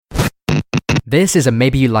This is a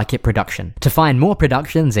Maybe You Like It production. To find more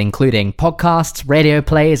productions, including podcasts, radio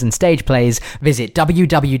plays, and stage plays, visit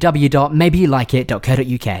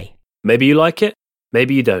www.maybeyouLikeIt.co.uk. Maybe you like it,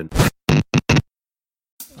 maybe you don't.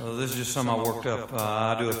 This is just something I worked up.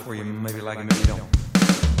 I'll do it for you. Maybe you like it, maybe you don't.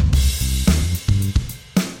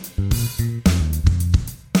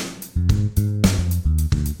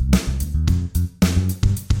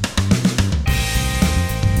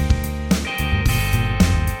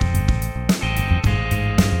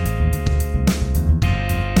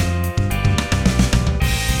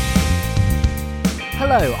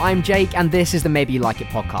 Hello, I'm Jake, and this is the Maybe You Like It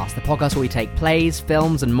podcast, the podcast where we take plays,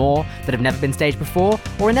 films, and more that have never been staged before,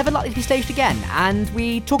 or are never likely to be staged again, and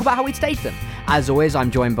we talk about how we'd stage them. As always,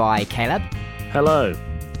 I'm joined by Caleb. Hello.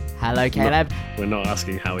 Hello, Caleb. We're not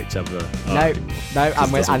asking how each other are. No,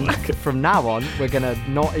 and from now on, we're going to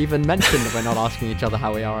not even mention that we're not asking each other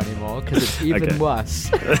how we are anymore, because it's even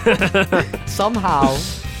worse. Somehow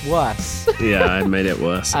worse. Yeah, I made it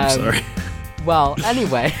worse, I'm sorry. Well,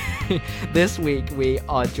 anyway, this week we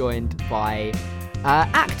are joined by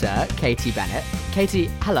actor Katie Bennett.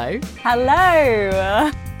 Katie, hello.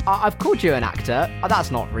 Hello. I've called you an actor.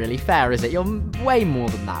 That's not really fair, is it? You're way more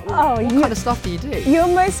than that. What kind of stuff do you do? You're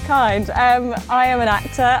most kind. I am an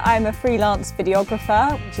actor. I'm a freelance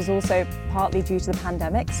videographer, which is also partly due to the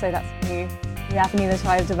pandemic, so that's a new avenue that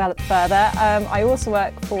I've developed further. I also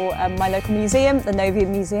work for my local museum, the No.9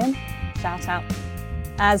 Museum. Shout out.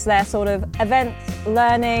 As their sort of event,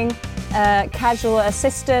 learning, casual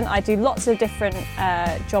assistant. I do lots of different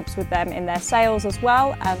jobs with them in their sales as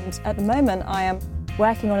well. And at the moment, I am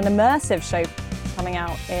working on an immersive show coming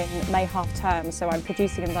out in May half term. So I'm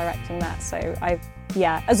producing and directing that. So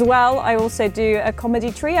as well, I also do a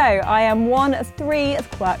comedy trio. I am one of 3 of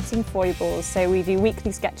Quirks and Foibles. So we do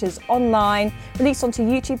weekly sketches online, released onto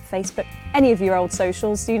YouTube, Facebook, any of your old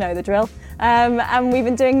socials, you know the drill. And we've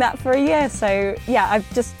been doing that for a year. So yeah, I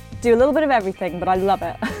just do a little bit of everything, but I love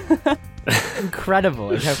it.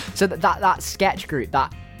 Incredible. So that sketch group,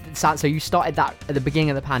 so you started that at the beginning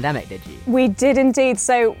of the pandemic, did you? We did indeed.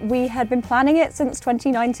 So we had been planning it since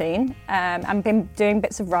 2019 and been doing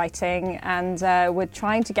bits of writing, and we're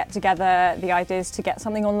trying to get together the ideas to get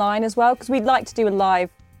something online as well, because we'd like to do a live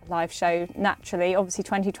show naturally. Obviously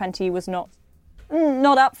 2020 was not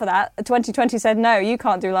up for that. 2020 said, no, you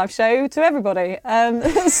can't do a live show to everybody.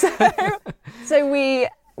 So we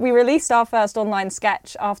released our first online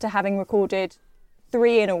sketch after having recorded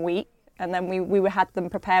 3 in a week. And then we had them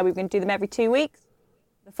prepared. We were going to do them every 2 weeks.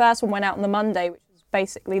 The first one went out on the Monday, which was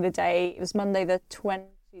basically the day. It was Monday the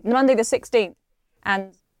 16th,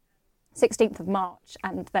 and 16th of March.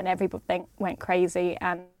 And then everything went crazy,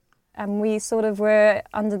 and we sort of were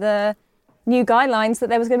under the new guidelines that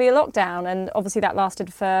there was going to be a lockdown. And obviously that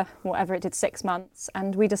lasted for whatever it did, 6 months.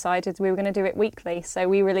 And we decided we were going to do it weekly. So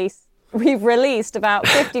we've released about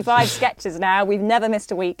 55 sketches now. We've never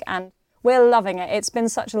missed a week, and we're loving it. It's been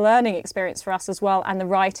such a learning experience for us as well, and the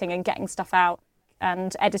writing and getting stuff out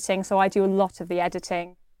and editing. So I do a lot of the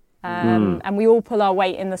editing, and we all pull our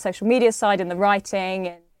weight in the social media side, in the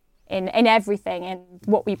writing, and in everything, and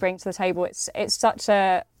what we bring to the table. It's such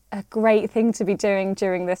a great thing to be doing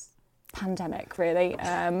during this pandemic, really.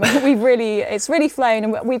 It's really flown,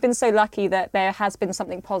 and we've been so lucky that there has been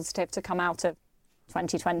something positive to come out of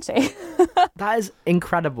 2020. That is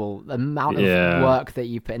incredible, the amount of work that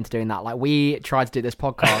you put into doing that. Like, we tried to do this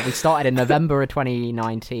podcast. We started in November of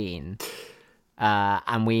 2019,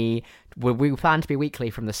 and we planned to be weekly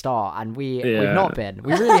from the start, and we've not been.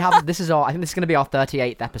 We really haven't. I think this is going to be our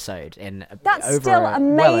 38th episode in That's over still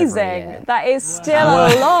amazing. Well over a year. That is still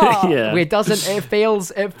a lot. Yeah.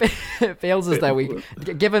 It feels as though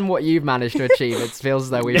given what you've managed to achieve, it feels as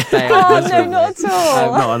though we've failed. Oh no, not at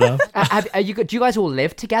all. Not enough. Do you guys all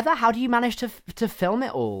live together? How do you manage to film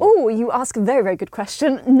it all? Oh, you ask a very, very good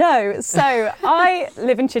question. No, so I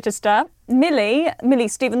live in Chichester. Millie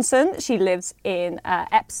Stevenson, she lives in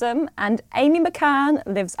Epsom, and Amy McCann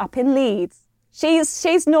lives up in Leeds.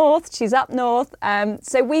 She's north, she's up north.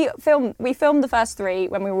 So we filmed the first 3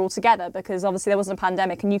 when we were all together, because obviously there wasn't a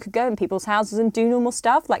pandemic and you could go in people's houses and do normal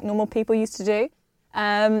stuff like normal people used to do.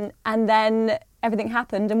 And then everything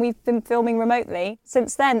happened, and we've been filming remotely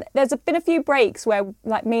since then. There's been a few breaks where,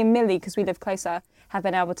 like, me and Millie, because we live closer, have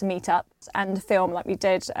been able to meet up and film, like we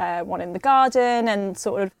did one in the garden, and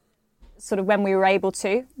sort of when we were able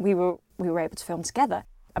to, we were able to film together.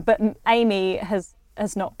 But Amy has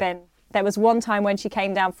not been. There was one time when she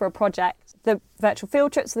came down for a project, the virtual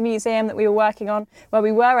field trips to the museum that we were working on, where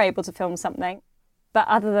we were able to film something. But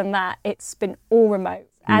other than that, it's been all remote.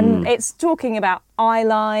 And it's talking about eye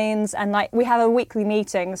lines, and like we have a weekly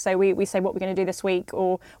meeting, so we say what we're going to do this week,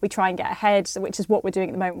 or we try and get ahead, which is what we're doing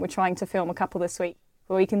at the moment. We're trying to film a couple this week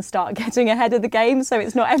where we can start getting ahead of the game, so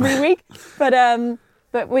it's not every week.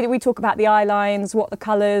 But we talk about the eye lines, what the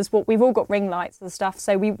colours, what we've all got ring lights and stuff.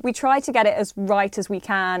 So we try to get it as right as we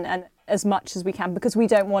can and as much as we can, because we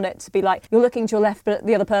don't want it to be like you're looking to your left but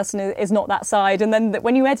the other person is not that side, and then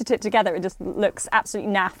when you edit it together it just looks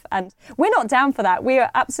absolutely naff, and we're not down for that. We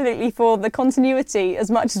are absolutely for the continuity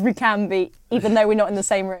as much as we can be, even though we're not in the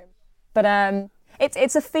same room. But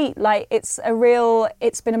it's a feat, like it's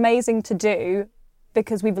been amazing to do,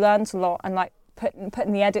 because we've learned a lot, and like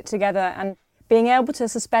putting the edit together and being able to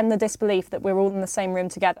suspend the disbelief that we're all in the same room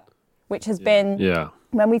together, which has been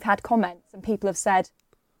when we've had comments and people have said,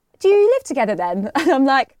 do you live together then? And I'm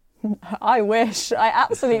like, I wish. I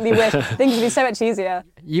absolutely wish. Things would be so much easier.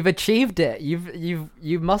 You've achieved it.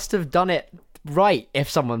 You must have done it right, if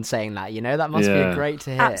someone's saying that, that must be great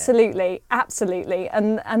to hear. Absolutely.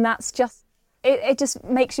 And that's just, it just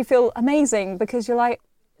makes you feel amazing, because you're like,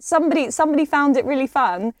 somebody found it really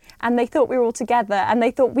fun, and they thought we were all together, and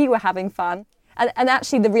they thought we were having fun. And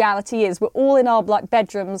actually the reality is we're all in our like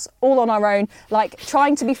bedrooms, all on our own, like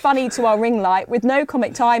trying to be funny to our ring light with no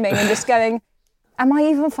comic timing, and just going, am I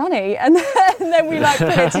even funny? And then we like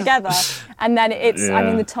put it together. And then it's, I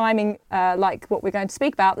mean, the timing, like what we're going to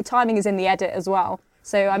speak about, the timing is in the edit as well.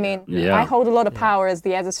 So, I mean, I hold a lot of power as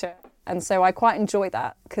the editor. And so I quite enjoy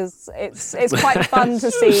that, because it's quite fun to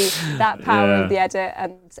see that power of the edit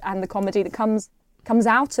and the comedy that comes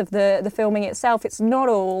out of the filming itself. It's not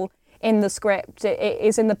all in the script, it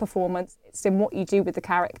is in the performance, it's in what you do with the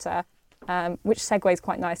character, which segues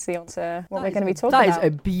quite nicely onto what we're going to be talking about. That is a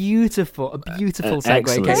beautiful segue.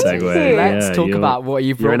 Excellent Katie. segue. Let's talk about what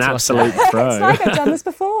you've brought to us. You're an absolute pro. It's like I've done this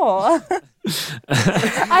before.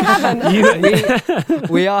 I haven't.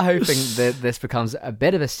 We are hoping that this becomes a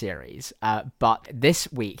bit of a series, but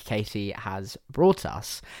this week Katie has brought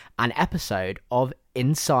us an episode of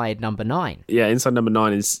Inside No.9. Yeah, Inside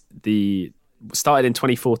No.9 is started in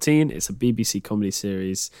 2014. It's a BBC comedy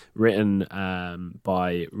series written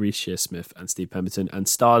by Reece Shearsmith and Steve Pemberton, and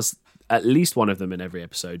stars at least one of them in every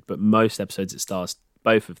episode, but most episodes it stars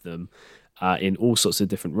both of them in all sorts of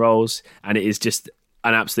different roles, and it is just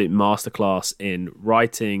an absolute masterclass in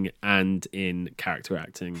writing and in character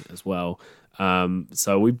acting as well.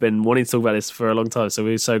 So we've been wanting to talk about this for a long time, so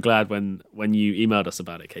we were so glad when you emailed us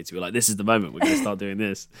about it, Katie. We were like, this is the moment, we're going to start doing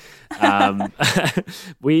this.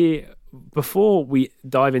 Before we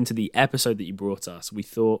dive into the episode that you brought us, we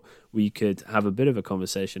thought we could have a bit of a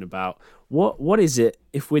conversation about what is it,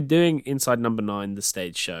 if we're doing Inside No.9, the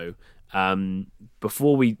stage show,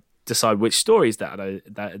 before we decide which stories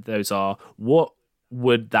that those are, what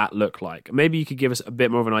would that look like? Maybe you could give us a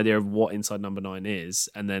bit more of an idea of what Inside No.9 is,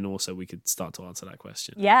 and then also we could start to answer that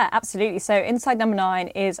question. Yeah, absolutely. So Inside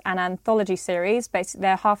No.9 is an anthology series. Basically,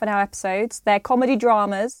 they're half-an-hour episodes. They're comedy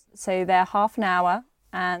dramas, so they're half an hour,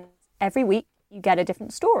 and every week you get a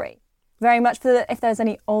different story. Very much if there's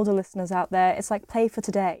any older listeners out there, it's like Play for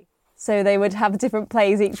Today. So they would have different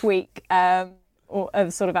plays each week, or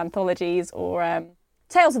of sort of anthologies, or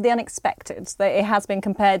Tales of the Unexpected. That it has been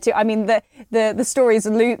compared to. I mean, the stories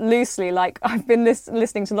are loosely, like, I've been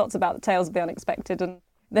listening to lots about the Tales of the Unexpected, and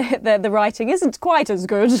the writing isn't quite as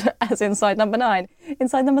good as Inside No.9.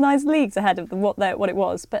 Inside No.9's leagues ahead of what it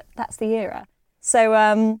was, but that's the era.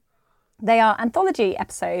 So they are anthology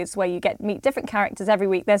episodes where you meet different characters every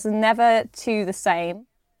week. There's never two the same.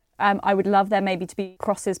 I would love there maybe to be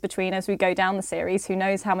crosses between as we go down the series. Who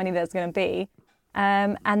knows how many there's going to be.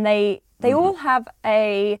 And they all have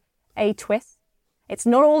a twist. It's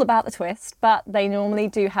not all about the twist, but they normally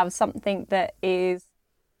do have something that is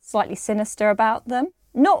slightly sinister about them.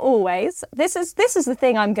 Not always. This is the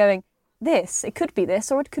thing I'm going, it could be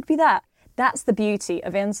this or it could be that. That's the beauty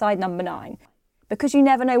of Inside No.9. Because you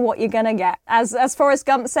never know what you're going to get. As Forrest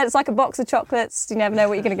Gump said, it's like a box of chocolates. You never know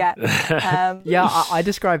what you're going to get. Yeah, I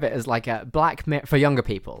describe it as like a Black Mirror. For younger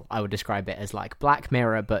people, I would describe it as like Black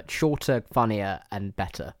Mirror, but shorter, funnier, and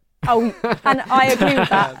better. Oh, and I agree with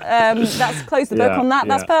that. Let's close the book on that.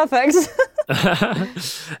 Yeah. That's perfect.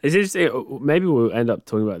 Maybe we'll end up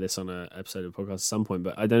talking about this on an episode of the podcast at some point,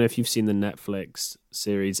 but I don't know if you've seen the Netflix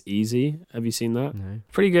series Easy. Have you seen that? No.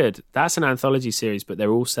 Pretty good. That's an anthology series, but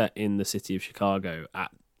they're all set in the city of Chicago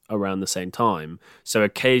at around the same time. So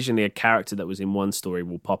occasionally a character that was in one story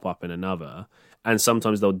will pop up in another, and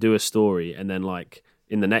sometimes they'll do a story and then like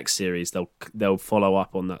in the next series they'll follow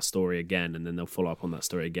up on that story again, and then they'll follow up on that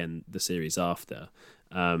story again the series after.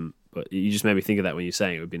 But you just made me think of that when you're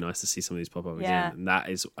saying it would be nice to see some of these pop up again. And that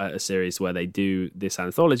is a series where they do this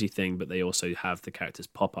anthology thing, but they also have the characters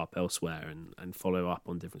pop up elsewhere and follow up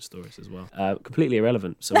on different stories as well. Completely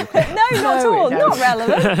irrelevant. So no, not at all. Not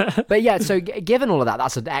relevant. But yeah, so given all of that,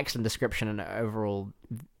 that's an excellent description and overall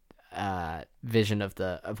vision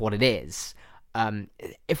of what it is.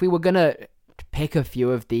 If we were going to pick a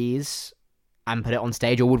few of these and put it on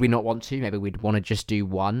stage, or would we not want to? Maybe we'd want to just do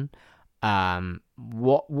one.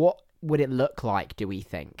 What would it look like, do we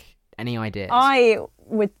think? Any ideas? I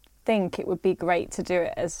would think it would be great to do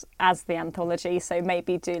it as the anthology, so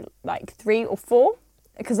maybe do like 3 or 4,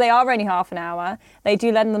 because they are only half an hour. They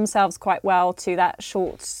do lend themselves quite well to that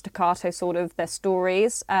short staccato sort of their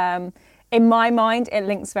stories. In my mind, it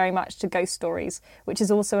links very much to Ghost Stories, which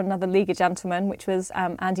is also another League of Gentlemen, which was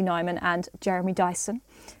Andy Nyman and Jeremy Dyson.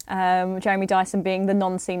 Jeremy Dyson being the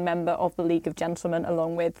non-scene member of the League of Gentlemen,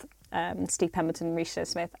 along with Steve Pemberton, Risha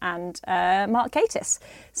Smith and Mark Gatiss.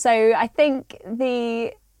 So I think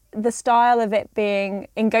the style of it being,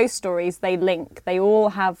 in Ghost Stories, they link. They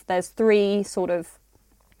all have, there's 3 sort of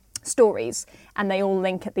stories, and they all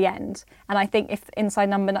link at the end. And I think if Inside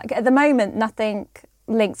No. 9, at the moment, nothing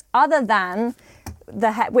links other than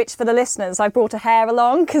which for the listeners, I brought a hare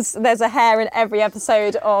along because there's a hare in every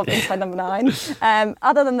episode of Inside No. 9.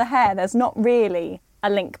 Other than the hare, there's not really a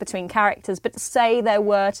link between characters, but to say there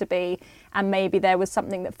were to be, and maybe there was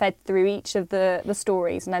something that fed through each of the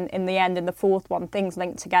stories, and then in the end, in the 4th one, things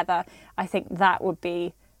linked together, I think that would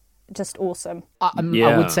be just awesome.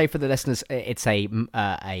 I would say for the listeners, it's a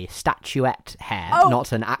statuette hare,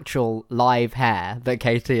 not an actual live hare that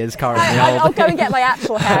Katie is currently holding. I'll go and get my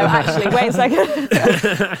actual hare, actually. Wait a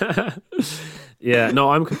second. Yeah,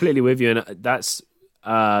 no, I'm completely with you, and that's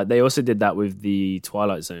they also did that with the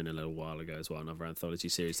Twilight Zone a little while ago as well, another anthology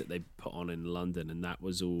series that they put on in London, and that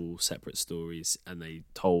was all separate stories, and they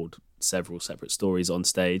told several separate stories on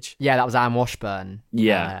stage. Yeah, that was Anne Washburn.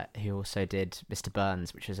 Yeah, who also did Mr.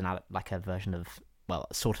 Burns, which is like a version of, well,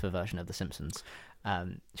 sort of a version of The Simpsons.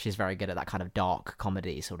 She's very good at that kind of dark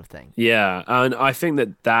comedy sort of thing. Yeah, and I think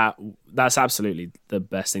that's absolutely the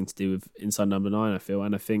best thing to do with Inside No. 9, I feel,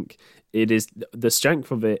 and I think it is, the strength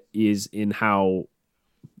of it is in how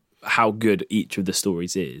good each of the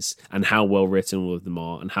stories is, and how well written all of them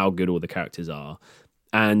are, and how good all the characters are.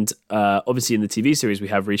 And obviously in the TV series, we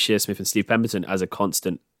have Reece Shearsmith and Steve Pemberton as a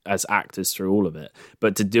constant, as actors through all of it.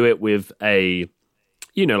 But to do it with a,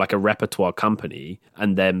 like a repertoire company,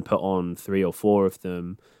 and then put on 3 or 4 of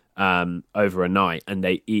them over a night, and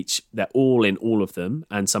they're all in all of them.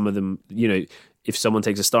 And some of them, if someone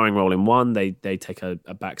takes a starring role in one, they take a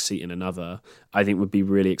back seat in another, I think would be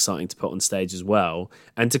really exciting to put on stage as well.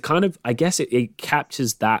 And to kind of, I guess it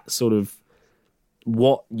captures that sort of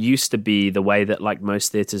what used to be the way that like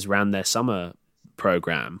most theatres ran their summer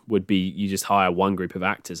program would be. You just hire one group of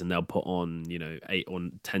actors and they'll put on 8 or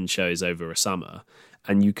 10 shows over a summer,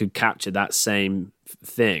 and you could capture that same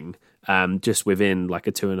thing just within like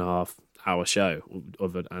a 2.5 hour show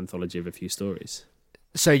of an anthology of a few stories.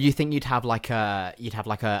 So you think you'd have like a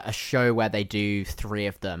show where they do 3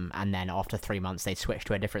 of them, and then after 3 months they switch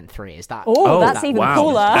to a different 3? Is that? That's even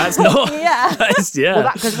cooler. That's not. Yeah. That's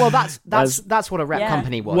what a rep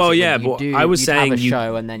company was. Well, yeah, but I was saying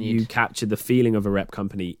show and then you capture the feeling of a rep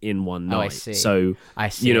company in one night. I see. So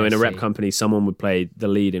in a rep company, someone would play the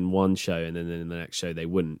lead in one show, and then in the next show they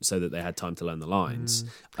wouldn't, so that they had time to learn the lines.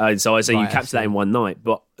 So I say you capture that in one night,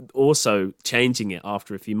 but also changing it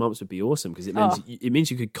after a few months would be awesome, because it means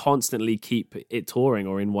you could constantly keep it touring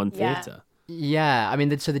or in one theatre. Yeah, I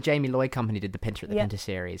mean, so the Jamie Lloyd Company did the Pinter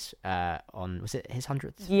series on, was it his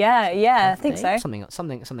 100th? Yeah, I think so. Something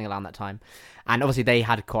around that time, and obviously they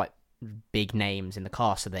had quite big names in the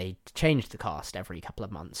cast, so they changed the cast every couple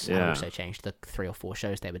of months, and also changed the 3 or 4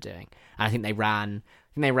 shows they were doing. And I think they ran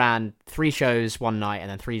 3 shows one night, and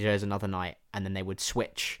then 3 shows another night, and then they would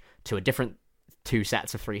switch to a different 2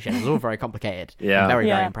 sets of 3 shows. It was all very complicated. Very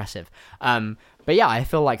impressive. But yeah, I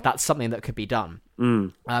feel like that's something that could be done.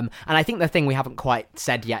 And I think the thing we haven't quite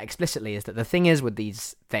said yet explicitly is that the thing is with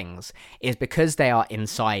these things is because they are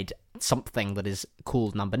inside something that is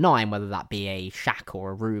called No. 9, whether that be a shack or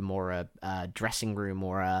a room or a dressing room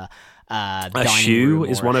or a shoe room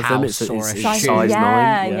is or one a of them. It's size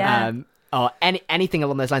 9. Or anything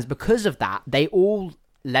along those lines. Because of that, they all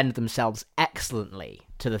lend themselves excellently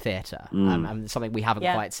to the theatre. Something we haven't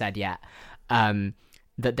quite said yet.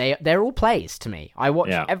 That they're all plays to me. I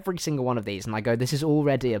watch every single one of these and I go, this is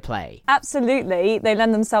already a play. Absolutely. They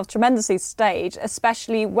lend themselves tremendously to stage,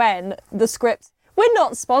 especially when the scripts... We're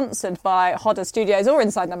not sponsored by Hodder Studios or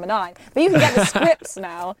Inside No. 9, but you can get the scripts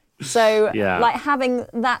now So Yeah. like having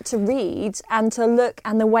that to read and to look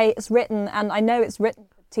and the way it's written, and I know it's written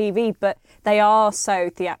for TV, but they are so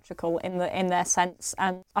theatrical in their sense,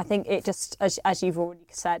 and I think it just, as you've already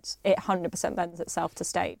said, it 100% lends itself to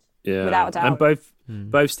stage. Yeah, without a doubt.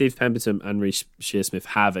 And both Steve Pemberton and Reece Shearsmith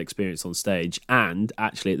have experience on stage, and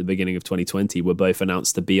actually at the beginning of 2020 were both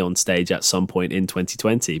announced to be on stage at some point in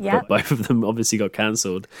 2020, but both of them obviously got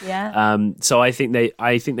cancelled. Yeah. So I think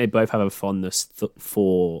they both have a fondness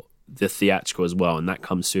for the theatrical as well, and that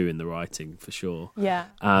comes through in the writing for sure. Yeah.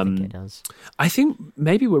 I think it does. I think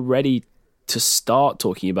maybe we're ready to start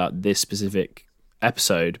talking about this specific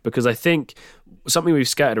episode, because I think something we've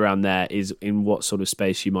skirted around there is in what sort of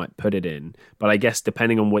space you might put it in. But I guess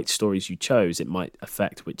depending on which stories you chose, it might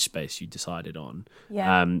affect which space you decided on.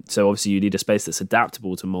 Yeah. So obviously you need a space that's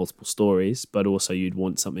adaptable to multiple stories, but also you'd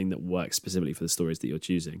want something that works specifically for the stories that you're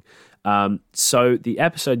choosing. So the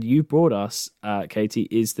episode you brought us, Katie,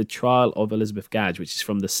 is The Trial of Elizabeth Gadge, which is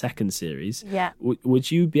from the second series. Yeah. Would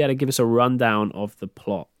you be able to give us a rundown of the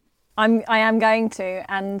plot? I am going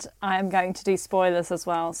to, and I am going to do spoilers as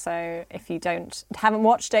well. So if you haven't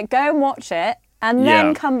watched it, go and watch it, and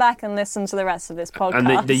then come back and listen to the rest of this podcast.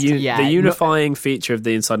 And the unifying feature of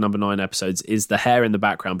the Inside No.9 episodes is the hair in the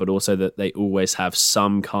background, but also that they always have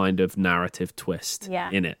some kind of narrative twist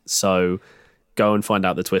in it. So go and find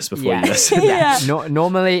out the twist before you listen.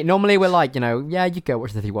 Normally we're like, you go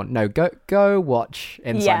watch this if you want. No, go watch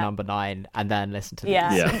Inside No.9 and then listen to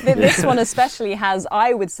this. This one especially has,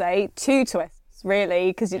 I would say, 2 twists. Really,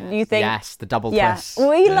 because you think the double twist.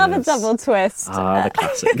 We love a double twist. The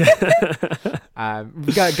classic.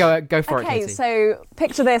 Go for it, Okay, Katie. so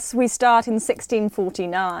picture this: we start in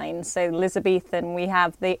 1649, so Elizabethan. We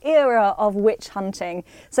have the era of witch hunting.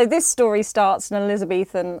 So this story starts in an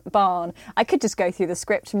Elizabethan barn. I could just go through the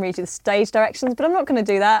script and read you the stage directions, but I'm not going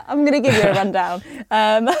to do that. I'm going to give you a rundown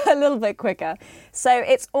a little bit quicker. So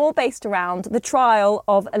it's all based around the trial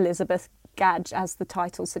of Elizabeth Gadge, as the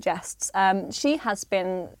title suggests. She has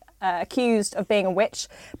been accused of being a witch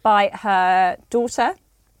by her daughter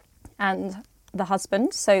and the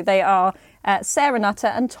husband. So they are Sarah Nutter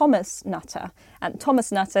and Thomas Nutter. And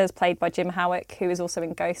Thomas Nutter is played by Jim Howick, who is also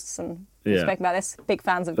in Ghosts, and we've spoken about this, big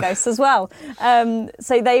fans of Ghosts as well.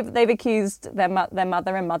 So they've accused their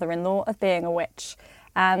mother and mother-in-law of being a witch.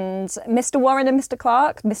 And Mr. Warren and Mr.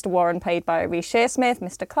 Clark, Mr. Warren played by Reece Shearsmith,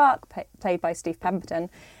 Mr. Clark played by Steve Pemberton,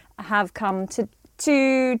 have come to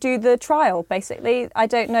do the trial, basically. I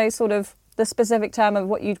don't know sort of the specific term of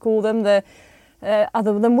what you'd call them,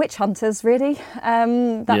 other than witch hunters, really.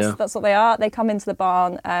 That's what they are. They come into the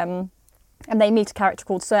barn and they meet a character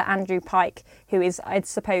called Sir Andrew Pike, who is, I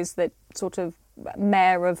suppose, the sort of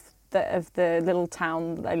mayor of the little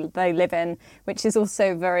town they live in, which is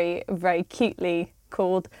also very, very cutely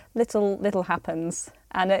called Little Happens.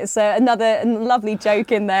 And it's another lovely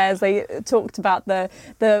joke in there as they talked about the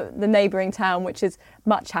neighbouring town, which is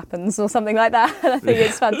Much Happens or something like that. I think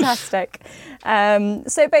it's fantastic.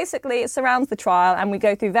 So basically it surrounds the trial, and we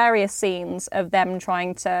go through various scenes of them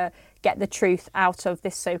trying to get the truth out of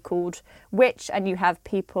this so-called witch, and you have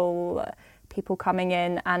people coming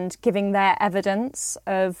in and giving their evidence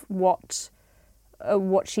of what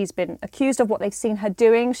she's been accused of, what they've seen her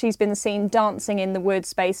doing. She's been seen dancing in the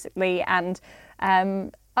woods, basically, and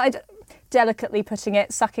delicately putting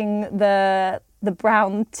it, sucking the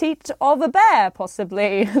brown teat of a bear,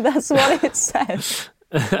 possibly. That's what it says.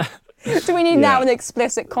 Do we need now an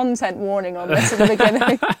explicit content warning on this at the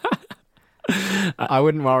beginning? I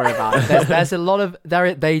wouldn't worry about it. There's a lot of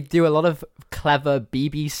they do a lot of clever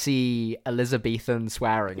BBC Elizabethan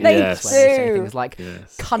swearing. They do. Say things like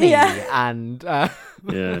cunning and.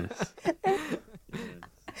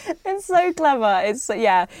 It's so clever.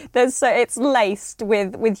 It's laced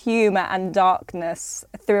with humour and darkness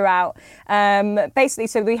throughout. Basically,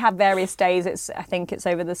 so we have various days. I think it's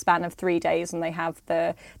over the span of 3 days, and they have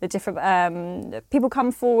the different people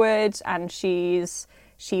come forward, and she's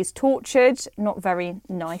tortured, not very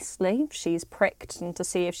nicely. She's pricked and to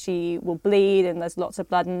see if she will bleed, and there's lots of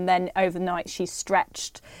blood. And then overnight she's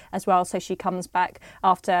stretched as well. So she comes back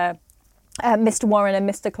after Mr. Warren and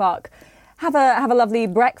Mr. Clark have a lovely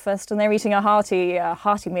breakfast, and they're eating a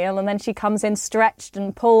hearty meal. And then she comes in stretched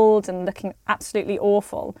and pulled and looking absolutely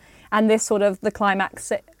awful. And this sort of the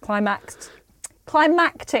climactic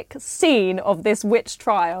scene of this witch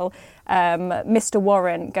trial, Mr.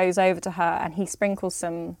 Warren goes over to her and he sprinkles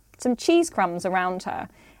some cheese crumbs around her,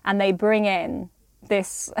 and they bring in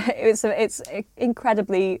this. It's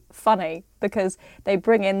incredibly funny because they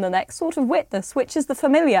bring in the next sort of witness, which is the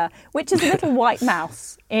familiar, which is a little white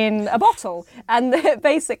mouse in a bottle, and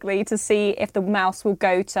basically to see if the mouse will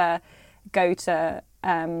go to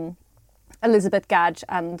Elizabeth Gadge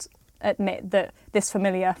and admit that this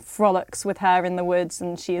familiar frolics with her in the woods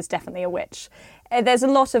and she is definitely a witch. There's a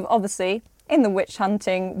lot of, obviously, in the witch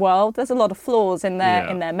hunting world, there's a lot of flaws in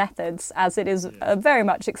their methods, as it is very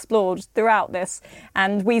much explored throughout this.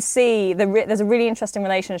 And we see there's a really interesting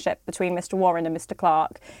relationship between Mr. Warren and Mr.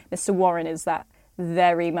 Clark. Mr. Warren is that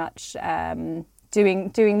very much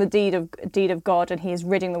doing the deed of God, and he is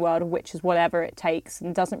ridding the world of witches, whatever it takes,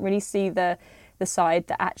 and doesn't really see the side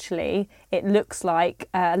that actually it looks like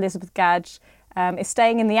Elizabeth Gadge is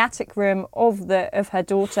staying in the attic room of her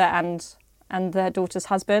daughter and their daughter's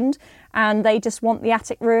husband, and they just want the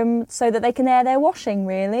attic room so that they can air their washing,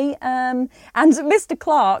 really. And Mr.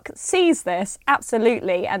 Clark sees this,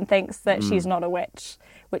 absolutely, and thinks that she's not a witch,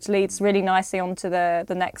 which leads really nicely onto the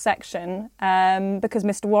next section, because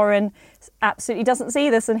Mr. Warren absolutely doesn't see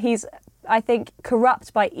this, and he's, I think,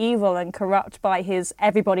 corrupt by evil and corrupt by his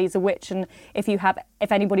everybody's a witch, and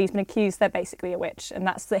if anybody's been accused, they're basically a witch, and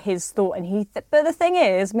that's his thought. And but the thing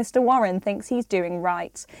is, Mr. Warren thinks he's doing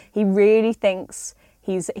right. He really thinks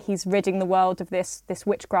he's ridding the world of this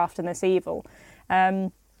witchcraft and this evil.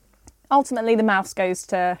 Ultimately, the mouse goes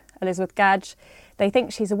to Elizabeth Gadge. They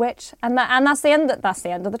think she's a witch, and that's the end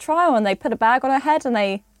of the trial. And they put a bag on her head, and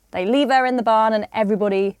they leave her in the barn, and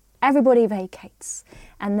everybody vacates.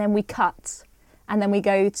 And then we cut, and then we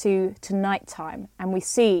go to night time, and we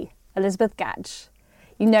see Elizabeth Gadge.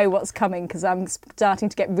 You know what's coming because I'm starting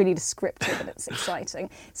to get really descriptive, and it's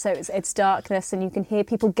exciting. So it's darkness, and you can hear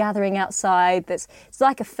people gathering outside. It's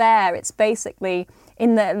like a fair. It's basically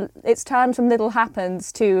it's turned from little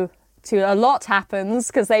happens to a lot happens,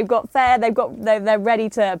 because they're ready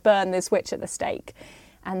to burn this witch at the stake.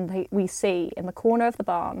 And we see in the corner of the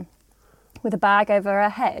barn, with a bag over her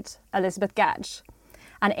head, Elizabeth Gadge.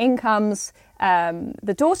 And in comes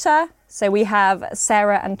the daughter. So we have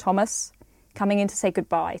Sarah and Thomas coming in to say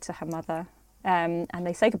goodbye to her mother. And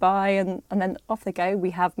they say goodbye, and then off they go. We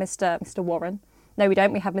have Mr. Warren. No, we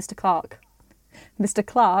don't. We have Mr. Clark. Mr.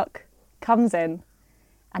 Clark comes in,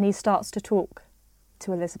 and he starts to talk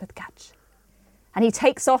to Elizabeth Gadge. And he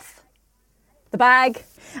takes off the bag,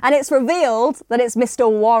 and it's revealed that it's Mr.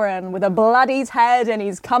 Warren with a bloodied head, and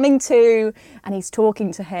he's coming to, and he's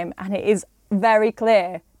talking to him, and it is very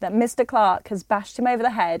clear that Mr. Clark has bashed him over the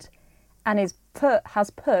head and has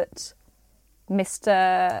put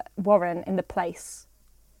Mr. Warren in the place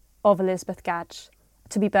of Elizabeth Gadge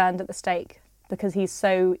to be burned at the stake, because he's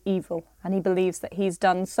so evil and he believes that he's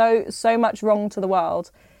done so much wrong to the world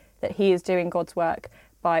that he is doing God's work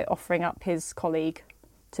by offering up his colleague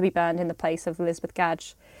to be burned in the place of Elizabeth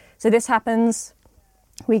Gadge. So this happens.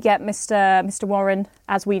 We get Mr. Warren,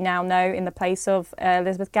 as we now know, in the place of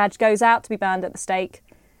Elizabeth Gadge, goes out to be burned at the stake.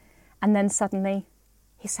 And then suddenly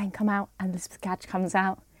he's saying, "Come out." And Elizabeth Gadge comes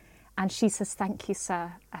out, and she says, "Thank you,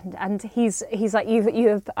 sir." And he's like,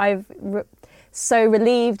 "I'm so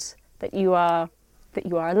relieved that you are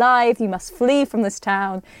alive. You must flee from this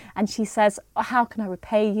town." And she says, "Oh, how can I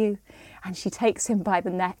repay you?" And she takes him by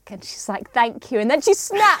the neck, and she's like, "Thank you." And then she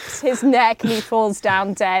snaps his neck, and he falls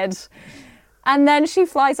down dead. And then she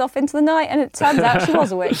flies off into the night, and it turns out she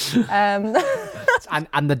was a witch. And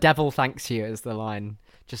the devil thanks you is the line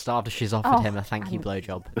just after she's offered him a thank you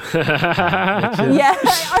blowjob.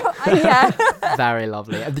 Yeah. Very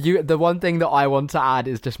lovely. The one thing that I want to add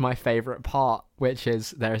is just my favourite part, which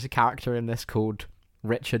is there is a character in this called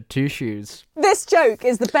Richard Two Shoes. This joke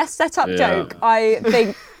is the best setup joke, I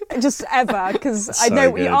think, just ever, because I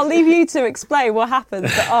know good. I'll leave you to explain what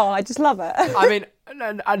happens, but I just love it. I mean,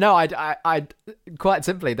 no, I quite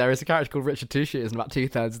simply, there is a character called Richard Two Shoes, and about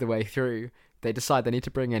 2/3 of the way through, they decide they need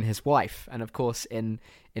to bring in his wife. And of course, in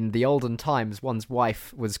the olden times, one's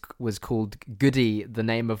wife was called Goody, the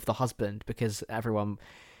name of the husband, because everyone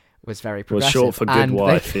was very progressive. Was short for good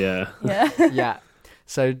wife, yeah. Yeah.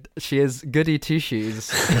 So she is Goody Two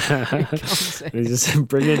Shoes. We just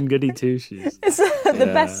bring in Goody Two Shoes. It's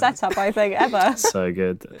the best setup, I think, ever. So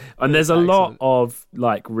good. And there's a lot of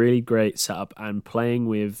like really great setup and playing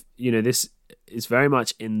with, this is very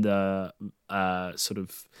much in the sort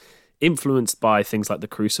of influenced by things like the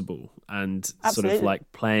Crucible and Absolutely. Sort of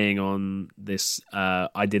like playing on this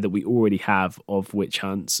idea that we already have of witch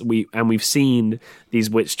hunts. We've seen these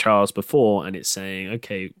witch trials before, and it's saying,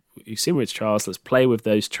 okay, you've seen witch trials, let's play with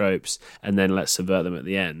those tropes and then let's subvert them at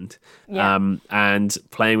the end. Yeah. And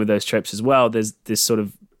playing with those tropes as well, there's this sort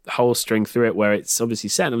of whole string through it where it's obviously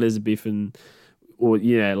set in Elizabethan or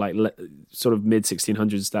like sort of mid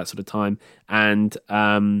 1600s, that sort of time, and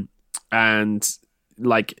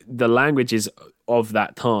like the language is of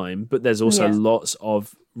that time, but there's also lots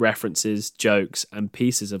of references, jokes, and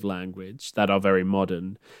pieces of language that are very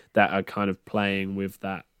modern that are kind of playing with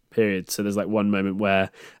that period. So there's like one moment where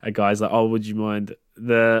a guy's like, "Oh, would you mind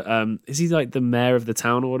is he like the mayor of the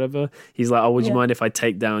town or whatever?" He's like, "Oh, would you mind if I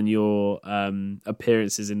take down your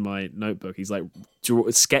appearances in my notebook?" He's like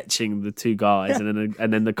sketching the two guys,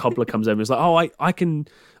 and then the cobbler comes over and is like, "Oh, I can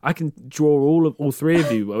draw all three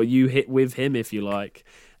of you, or you hit with him if you like."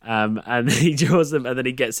 And he draws them, and then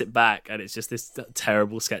he gets it back, and it's just this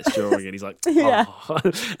terrible sketch drawing, and he's like, "Oh,"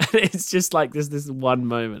 and it's just like this one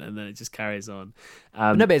moment, and then it just carries on.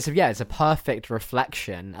 No, but it's a perfect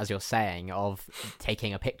reflection, as you're saying, of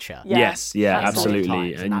taking a picture. Yes,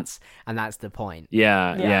 absolutely, and that's the point.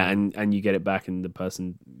 Yeah, and you get it back, and the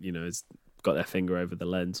person, has got their finger over the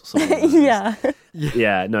lens or something.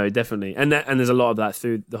 Yeah, no, definitely, and there's a lot of that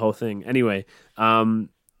through the whole thing. Anyway,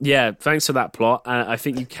 yeah, thanks for that plot. I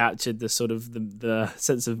think you captured the sort of the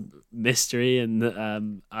sense of mystery, and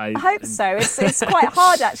I hope so. It's quite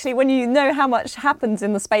hard actually when you know how much happens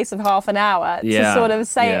in the space of half an hour to sort of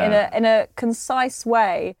say it in a concise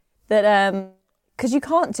way that because you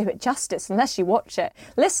can't do it justice unless you watch it.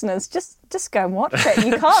 Listeners, just go and watch it.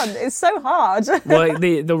 You can't. It's so hard. Well,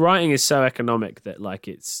 the writing is so economic that like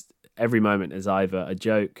it's every moment is either a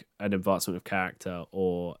joke, an advancement of character,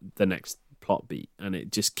 or the next plot beat, and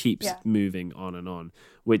it just keeps moving on and on,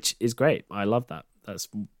 which is great. I love that. That's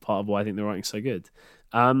part of why I think the writing's so good.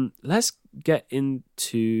 Let's get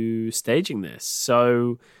into staging this.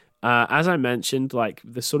 So as I mentioned, like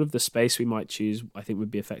the sort of the space we might choose, I think would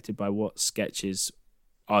be affected by what sketches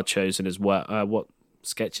are chosen as well. What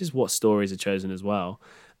stories are chosen as well.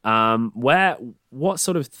 What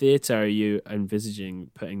sort of theatre are you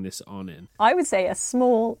envisaging putting this on in? I would say a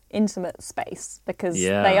small, intimate space, because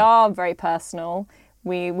they are very personal.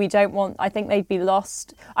 We don't want... I think they'd be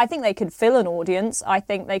lost. I think they could fill an audience. I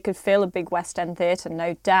think they could fill a big West End theatre,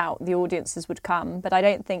 no doubt. The audiences would come, but I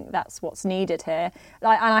don't think that's what's needed here.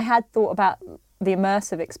 And I had thought about the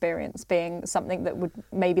immersive experience being something that would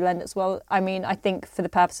maybe lend as well. I mean, I think for the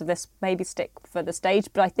purpose of this, maybe stick for the stage,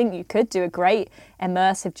 but I think you could do a great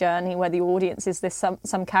immersive journey where the audience is this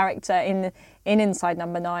some character in Inside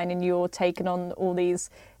No.9, and you're taking on all these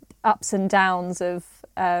ups and downs of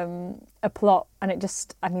a plot, and it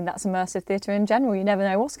just, I mean, that's immersive theatre in general. You never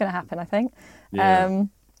know what's going to happen, I think.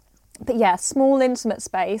 But yeah, small, intimate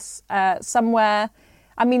space, somewhere,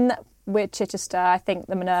 I mean, we're Chichester, I think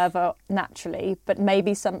the Minerva naturally, but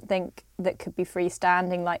maybe something that could be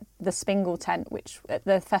freestanding, like the Spingle tent, which at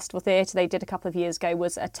the Festival Theatre they did a couple of years ago,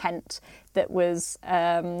 was a tent that was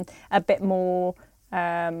a bit more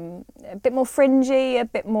fringy, a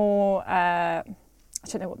bit more I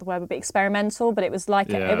don't know what the word would be, experimental, but it was like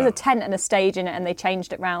it was a tent and a stage in it, and they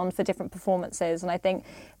changed it round for different performances, and I think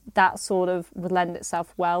that sort of would lend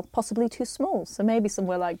itself well, possibly too small, so maybe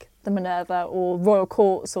somewhere like the Minerva or Royal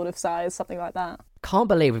Court sort of size, something like that. Can't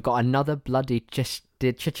believe we've got another bloody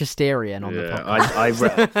Chichesterian on the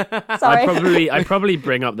podcast. I probably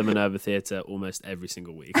bring up the Minerva Theatre almost every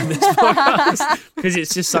single week in this podcast because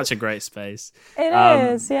it's just such a great space.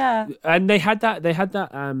 It is, yeah. And they had that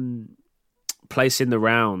place in the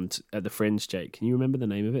Round at the Fringe, Jake. Can you remember the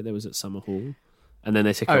name of it? That was at Summer Hall, and then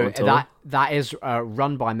they took it on tour. That is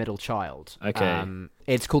run by Middle Child. Okay,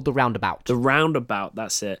 it's called the Roundabout. The Roundabout,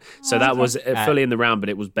 that's it. So that was fully in the Round, but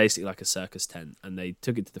it was basically like a circus tent, and they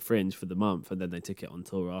took it to the Fringe for the month, and then they took it on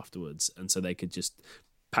tour afterwards, and so they could just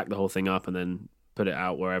pack the whole thing up and then put it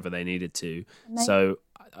out wherever they needed to. Amazing. So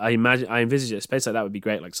I envisage a space like that would be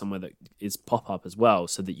great, like somewhere that is pop up as well,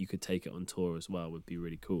 so that you could take it on tour as well. Would be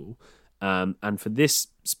really cool. And for this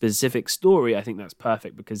specific story, I think that's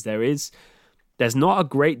perfect because there's not a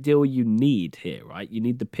great deal you need here, right? You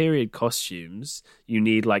need the period costumes, you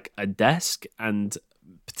need like a desk and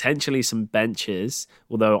potentially some benches.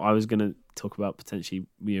 Although I was going to talk about potentially,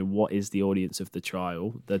 what is the audience of the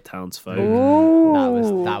trial, the townsfolk. Ooh.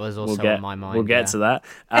 That was also on my mind. We'll get to that.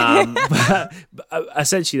 But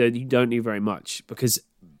essentially, though, you don't need very much because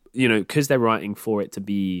they're writing for it to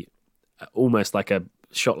be almost like a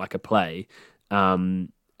shot like a play.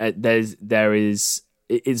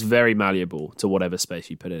 It's very malleable to whatever space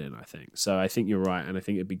you put it in, I think. So I think you're right, and I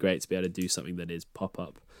think it'd be great to be able to do something that is pop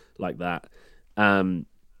up like that. Well,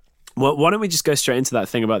 why don't we just go straight into that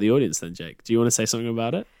thing about the audience then, Jake? Do you want to say something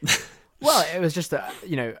about it? Well, it was just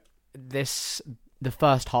the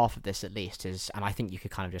first half of this at least is, and I think you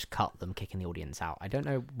could kind of just cut them kicking the audience out. I don't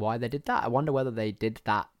know why they did that. I wonder whether they did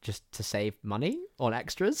that just to save money on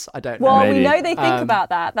extras. I don't know. Well, we know they think about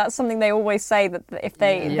that. That's something they always say, that if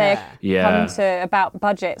they're coming to about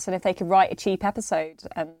budgets, and if they could write a cheap episode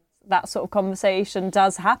and that sort of conversation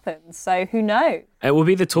does happen. So who knows? It will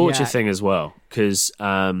be the torture thing as well, because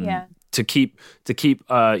to keep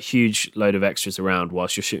a huge load of extras around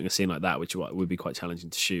whilst you're shooting a scene like that, which would be quite challenging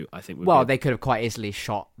to shoot, I think. They could have quite easily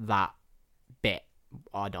shot that bit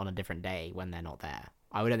on a different day when they're not there.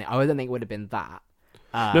 I don't think it would have been that.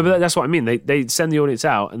 No, but that's what I mean. They send the audience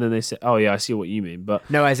out and then they say, "Oh yeah, I see what you mean." But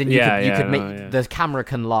no, as in you could make the camera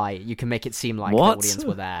can lie. You can make it seem like the audience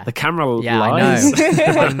were there. The camera lies.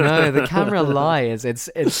 I know the camera lies. It's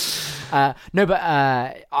no, but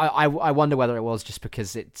I wonder whether it was just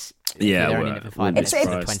because it's only in it for 5 minutes,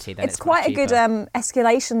 20. Then it's quite a good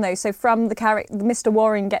escalation though. So from the character, Mr.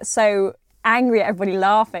 Warren gets so angry at everybody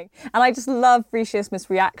laughing, and I just love Risha Smith's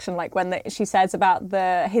reaction, like when she says about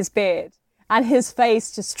his beard. And his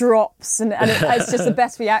face just drops, and it's just the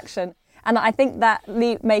best reaction. And I think that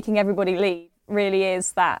making everybody leave really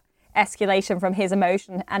is that escalation from his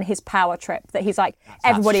emotion and his power trip, that he's like,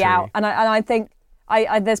 everybody out. And I think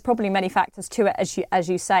there's probably many factors to it, as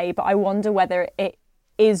you say, but I wonder whether it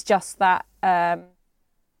is just that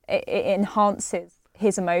it enhances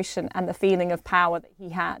his emotion and the feeling of power that he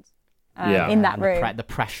had in that room. The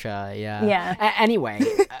pressure, Anyway...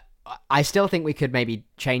 I still think we could maybe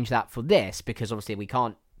change that for this, because obviously we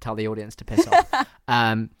can't tell the audience to piss off.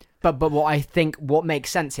 But what makes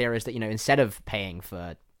sense here is that, instead of paying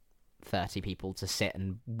for 30 people to sit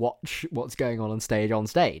and watch what's going on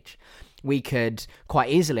stage, we could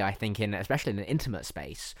quite easily, I think, especially in an intimate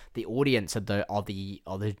space, the audience are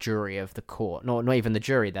the jury of the court. Not even the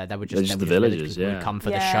jury. They were just the villagers. Who come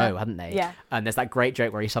for the show, hadn't they? Yeah. And there's that great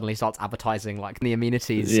joke where he suddenly starts advertising like the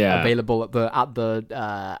amenities available at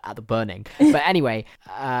the burning. But anyway,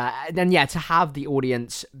 then to have the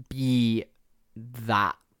audience be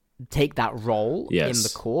that. Take that role in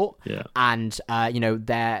the court, and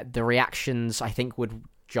the reactions I think would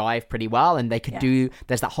jive pretty well, and they could do.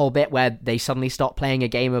 There's that whole bit where they suddenly start playing a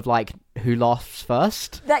game of like who laughs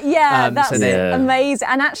first. That's amazing.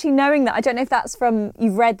 And actually knowing that, I don't know if that's from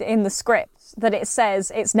you've read in the script that it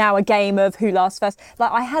says it's now a game of who laughs first.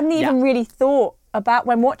 Like I hadn't even really thought about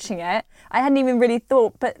when watching it. I hadn't even really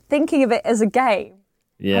thought, but thinking of it as a game.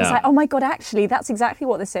 Yeah. I was like, oh my God, actually, that's exactly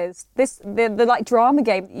what this is. The like drama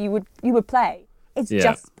game that you would play. It's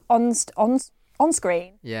just on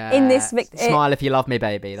screen. Yeah. In this smile if you love me,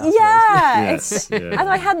 baby. That's and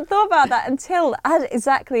I hadn't thought about that until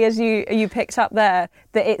exactly as you picked up there,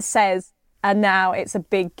 that it says, and now it's a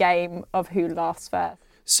big game of who laughs first.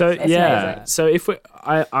 So amazing. So if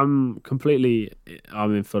I'm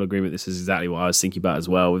in full agreement. This is exactly what I was thinking about as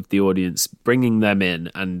well, with the audience, bringing them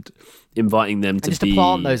in and inviting them to to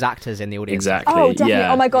plant those actors in the audience. Exactly. Oh, definitely.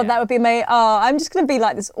 Yeah. Oh my God, that would be amazing. Oh, I'm just going to be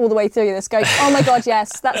like this all the way through this, going, oh my God,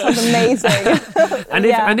 yes, that sounds amazing.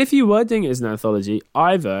 And if you were doing it as an anthology,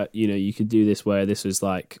 either you could do this where this was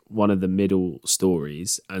like one of the middle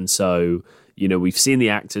stories, and so we've seen the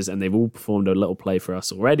actors and they've all performed a little play for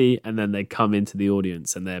us already, and then they come into the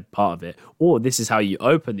audience and they're part of it. Or this is how you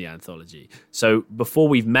open the anthology. So before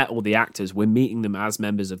we've met all the actors, we're meeting them as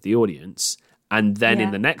members of the audience. And then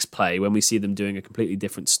in the next play, when we see them doing a completely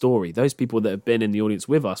different story, those people that have been in the audience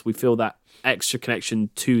with us, we feel that extra connection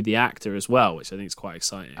to the actor as well, which I think is quite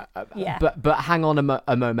exciting. But hang on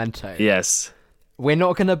a memento. Yes. We're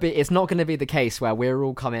not going to be. It's not going to be the case where we're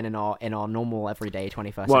all coming in our normal everyday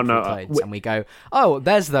 21st century clothes, and we go, "Oh,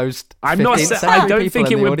 there's those." I don't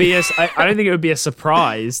think it would be a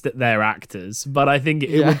surprise that they're actors, but I think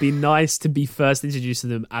it would be nice to be first introduced to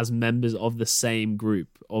them as members of the same group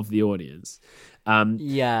of the audience.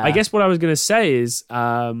 I guess what I was going to say is,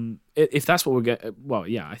 if that's what we're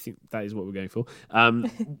going, I think that is what we're going for.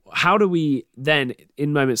 How do we then,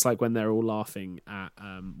 in moments like when they're all laughing at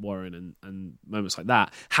Warren and moments like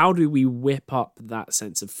that, how do we whip up that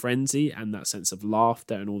sense of frenzy and that sense of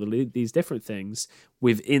laughter and all these different things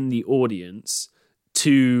within the audience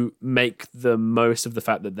to make the most of the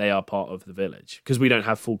fact that they are part of the village? Because we don't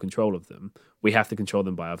have full control of them. We have to control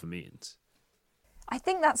them by other means.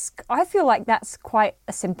 I feel like that's quite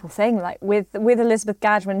a simple thing. Like with Elizabeth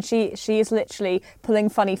Gadge, when she is literally pulling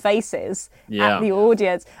funny faces at the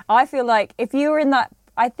audience. I feel like if you were in that,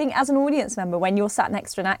 I think as an audience member, when you're sat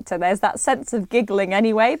next to an actor, there's that sense of giggling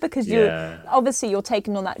anyway, because you're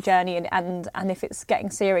taken on that journey, and if it's getting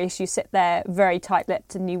serious, you sit there very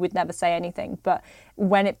tight-lipped and you would never say anything. But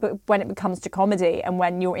when it becomes to comedy, and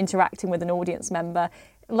when you're interacting with an audience member,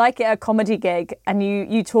 like at a comedy gig, and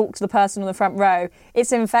you talk to the person on the front row,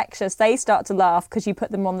 it's infectious. They start to laugh because you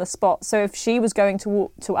put them on the spot. So if she was going to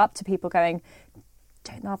walk up to people going,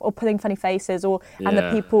 don't laugh, or putting funny faces, and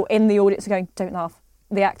the people in the audience are going, don't laugh.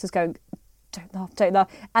 The actors going, don't laugh.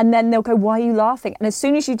 And then they'll go, why are you laughing? And as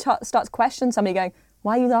soon as you start to question somebody going,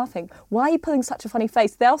 why are you laughing? Why are you pulling such a funny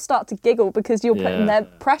face? They'll start to giggle because you're putting their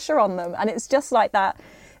pressure on them. And it's just like that.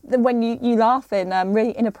 When you laugh in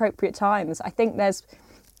really inappropriate times, I think there's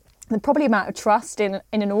probably amount of trust in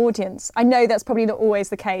an audience. I know that's probably not always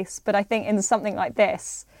the case, but I think in something like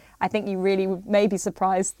this, I think you really would may be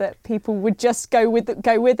surprised that people would just go with it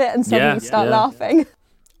and suddenly start laughing.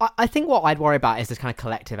 I think what I'd worry about is this kind of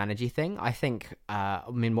collective energy thing. I think,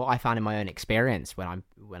 what I found in my own experience when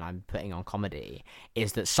I'm putting on comedy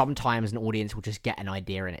is that sometimes an audience will just get an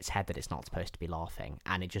idea in its head that it's not supposed to be laughing,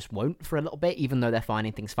 and it just won't for a little bit, even though they're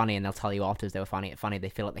finding things funny, and they'll tell you afterwards they were finding it funny. They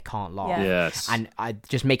feel like they can't laugh. Yeah. Yes. And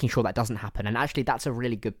just making sure that doesn't happen. And actually, that's a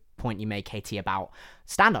really good point you made, Katie, about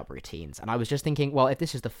stand-up routines. And I was just thinking, well, if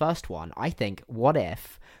this is the first one, I think, what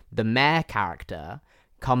if the mayor character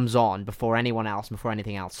comes on before anyone else, before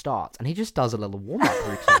anything else starts, and he just does a little warm-up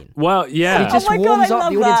routine. Well, yeah. He just warms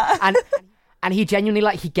up the audience, that. and he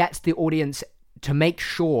genuinely, he gets the audience to make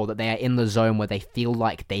sure that they are in the zone where they feel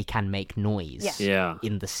like they can make noise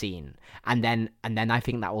in the scene, and then I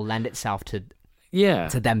think that will lend itself to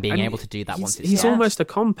them being able to do that once it's he's almost a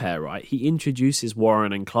compere, right? He introduces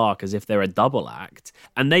Warren and Clark as if they're a double act,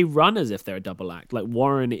 and they run as if they're a double act. Like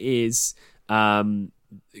Warren is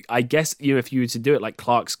I guess, if you were to do it, like,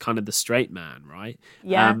 Clark's kind of the straight man, right?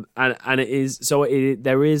 Yeah. And it is, so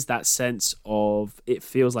there is that sense of, it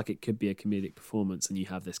feels like it could be a comedic performance, and you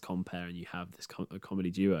have this compare and you have this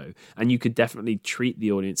comedy duo, and you could definitely treat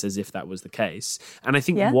the audience as if that was the case. And I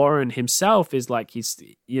think Warren himself is like, he's,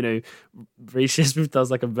 Reece Smith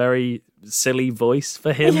does like a very silly voice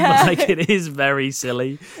for him. Yeah. Like, it is very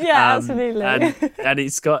silly. Yeah, absolutely. And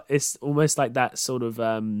it's almost like that sort of,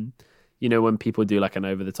 when people do like an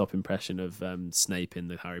over-the-top impression of Snape in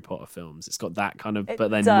the Harry Potter films, it's got that kind of,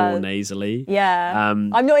 but then more nasally. Yeah. I'm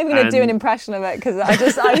not even going to do an impression of it because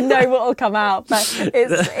I know what will come out, but it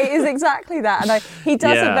is exactly that. And he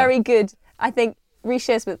does a very good, I think,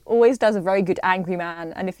 Reece Smith always does a very good angry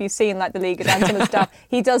man. And if you've seen like the League of Gentlemen stuff,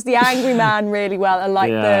 he does the angry man really well. And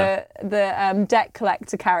like the debt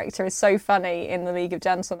collector character is so funny in the League of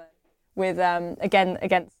Gentlemen with, again,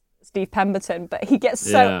 against Steve Pemberton, but he gets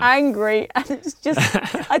so angry, and it's just,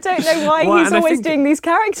 I don't know why he's always doing these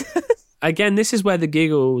characters. Again, this is where the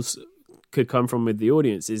giggles could come from with the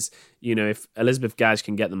audience is, if Elizabeth Gadge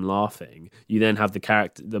can get them laughing, you then have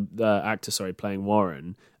the actor playing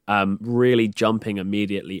Warren, really jumping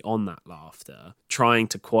immediately on that laughter, trying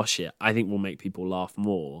to quash it, I think will make people laugh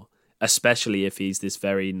more, especially if he's this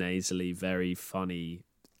very nasally, very funny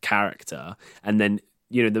character. And then,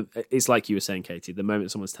 it's like you were saying, Katie, the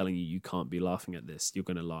moment someone's telling you can't be laughing at this, you're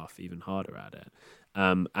going to laugh even harder at it.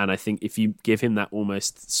 And I think if you give him that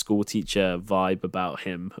almost school teacher vibe about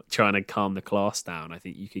him trying to calm the class down, I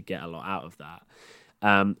think you could get a lot out of that.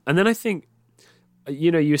 And then I think,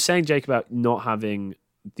 you were saying, Jake, about not having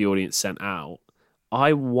the audience sent out.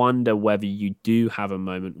 I wonder whether you do have a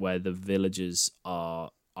moment where the villagers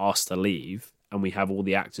are asked to leave, and we have all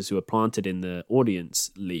the actors who are planted in the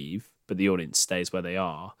audience leave, but the audience stays where they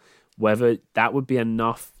are, whether that would be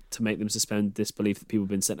enough to make them suspend disbelief that people have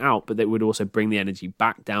been sent out, but that would also bring the energy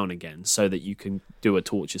back down again so that you can do a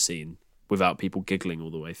torture scene without people giggling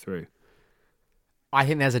all the way through. I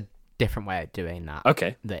think there's a different way of doing that.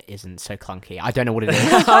 Okay. That isn't so clunky. I don't know what it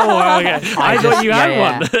is. Oh, okay. I thought you had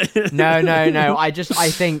one. No. I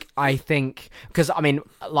think, because,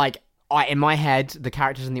 in my head, the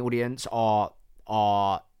characters in the audience are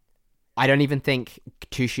I don't even think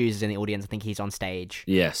Two Shoes is in the audience. I think he's on stage.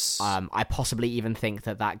 Yes. I possibly even think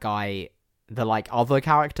that guy, the other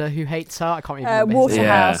character who hates her, I can't remember.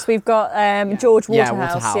 Waterhouse. We've got George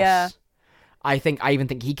Waterhouse. Yeah. I even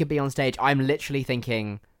think he could be on stage. I'm literally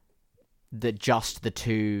thinking that just the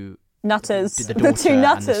two nutters, the daughter two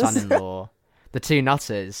nutters, and the son-in-law, the two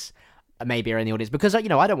nutters, maybe are in the audience, because I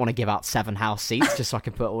don't want to give out 7 house seats just so I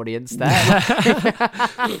can put audience there.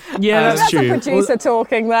 Yeah, that's true. A producer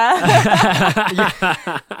talking there.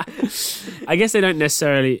 I guess they don't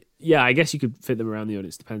necessarily. Yeah, I guess you could fit them around the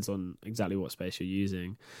audience. Depends on exactly what space you're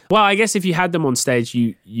using. Well, I guess if you had them on stage,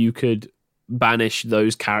 you could banish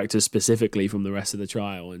those characters specifically from the rest of the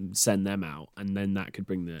trial and send them out, and then that could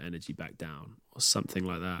bring the energy back down or something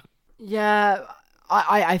like that. Yeah.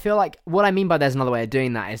 I feel like what I mean by there's another way of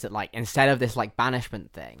doing that is that instead of this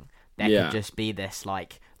banishment thing, there could just be this I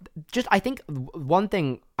think one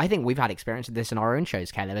thing, I think we've had experience with this in our own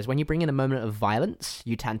shows, Caleb, is when you bring in a moment of violence,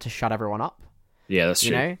 you tend to shut everyone up. Yeah, that's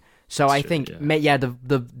true. So I think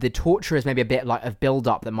the torture is maybe a bit of build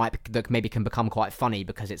up that maybe can become quite funny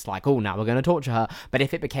because it's now we're going to torture her. But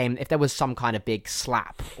if there was some kind of big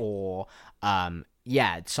slap or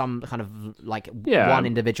some kind of one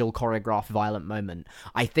individual choreographed violent moment,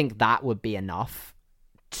 I think that would be enough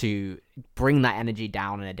to bring that energy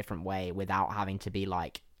down in a different way without having to be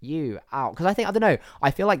like, you out. Because I don't know, I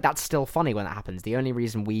feel like that's still funny when that happens. The only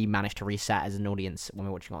reason we manage to reset as an audience when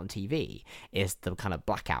we're watching it on TV is the kind of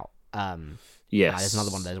blackout. Yes. There's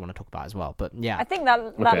another one of those I want to talk about as well. But yeah. I think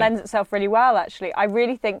that lends itself really well, actually. I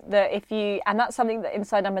really think that and that's something that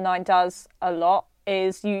Inside Number 9 does a lot,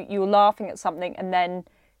 is you're laughing at something and then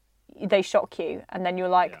they shock you and then you're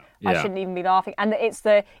like, I shouldn't even be laughing. And it's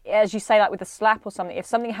as you say, like with a slap or something, if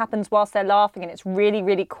something happens whilst they're laughing and it's really,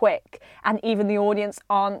 really quick and even the audience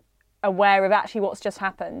aren't aware of actually what's just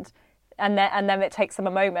happened, and then it takes them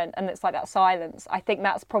a moment and it's like that silence. I think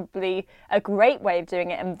that's probably a great way of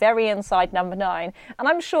doing it and very Inside Number 9. And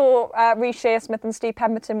I'm sure Reece Shearsmith and Steve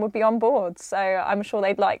Pemberton would be on board. So I'm sure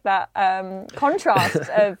they'd like that contrast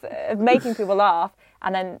of making people laugh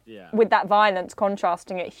and then with that violence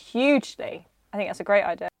contrasting it hugely. I think that's a great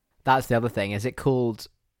idea. That's the other thing. Is it called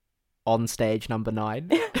On Stage Number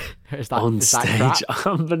 9? On Stage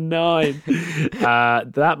Number 9.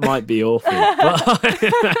 That might be awful.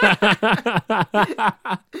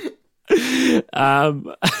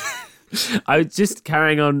 I was just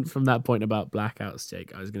carrying on from that point about blackouts,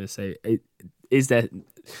 Jake. I was going to say, is there,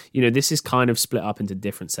 this is kind of split up into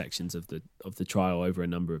different sections of the trial over a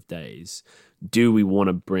number of days. Do we want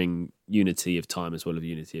to bring unity of time as well as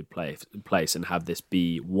unity of place and have this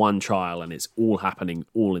be one trial and it's all happening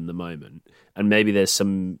all in the moment? And maybe there's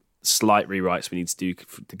some slight rewrites we need to do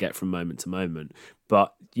to get from moment to moment.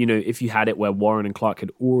 But, if you had it where Warren and Clark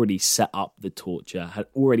had already set up the torture, had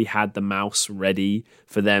already had the mouse ready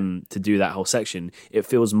for them to do that whole section, it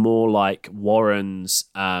feels more like Warren's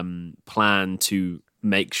plan to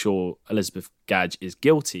make sure Elizabeth Gadge is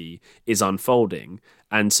guilty is unfolding.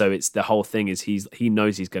 And so it's the whole thing is he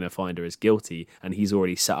knows he's going to find her as guilty and he's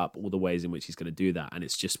already set up all the ways in which he's going to do that. And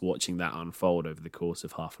it's just watching that unfold over the course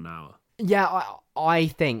of half an hour. Yeah, I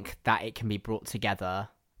think that it can be brought together,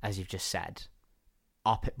 as you've just said,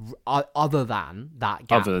 other than that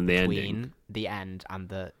gap between the end and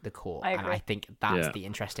the court. And I think that's the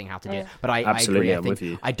interesting how to do it. But I agree. I'm with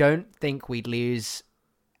you. I don't think we'd lose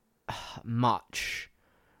much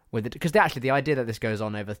with it, because actually the idea that this goes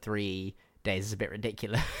on over 3 days is a bit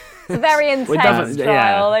ridiculous. It's a very intense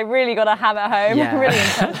trial. They really got to hammer home. Yeah. Really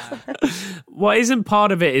intense. What isn't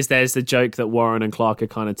part of it is there's the joke that Warren and Clark are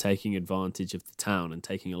kind of taking advantage of the town and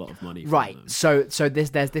taking a lot of money from them. So there's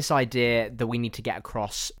this idea that we need to get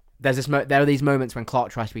across. There are these moments when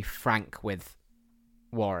Clark tries to be frank with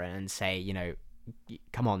Warren and say,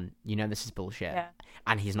 come on, this is bullshit. Yeah.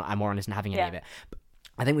 And he's not, and Warren isn't having any of it. But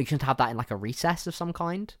I think we should have that in like a recess of some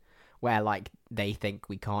kind, where like they think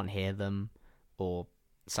we can't hear them or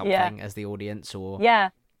something as the audience, or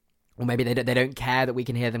maybe they don't care that we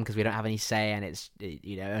can hear them because we don't have any say, and it's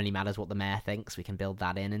only matters what the mayor thinks. We can build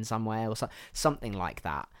that in some way or something like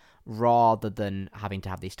that, rather than having to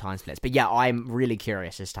have these time splits. But yeah, I'm really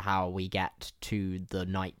curious as to how we get to the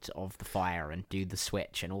night of the fire and do the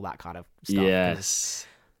switch and all that kind of stuff. Yes.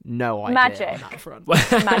 No idea magic on that front.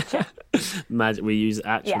 Magic. We use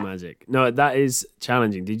actual magic. No, that is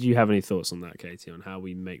challenging. Did you have any thoughts on that, Katie, on how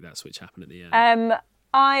we make that switch happen at the end?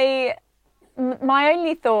 My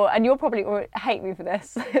only thought, and you'll probably hate me for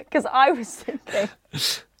this, because I was thinking,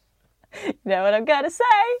 you know what I'm going to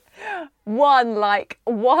say?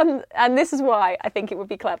 One, and this is why I think it would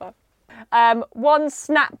be clever. One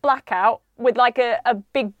snap blackout with like a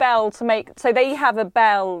big bell to make, so they have a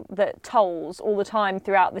bell that tolls all the time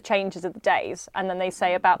throughout the changes of the days, and then they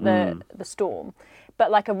say about the storm, but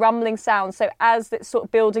like a rumbling sound, so as it's sort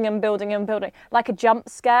of building and building and building, like a jump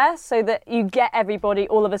scare, so that you get everybody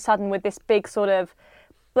all of a sudden with this big sort of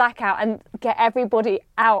blackout and get everybody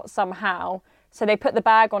out somehow. So they put the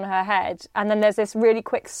bag on her head and then there's this really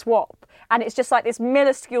quick swap and it's just like this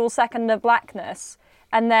minuscule second of blackness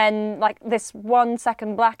and then like this 1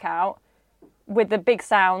 second blackout with the big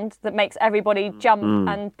sound that makes everybody jump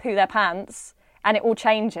and poo their pants, and it all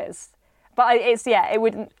changes. But it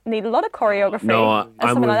would need a lot of choreography. No,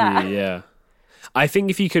 I'm with like you, yeah. I think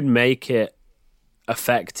if you could make it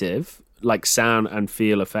effective, like sound and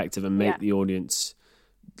feel effective, and make the audience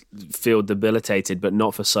feel debilitated, but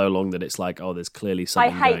not for so long that it's like, oh, there's clearly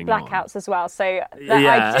something going on. I hate blackouts as well, so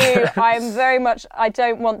I'm very much, I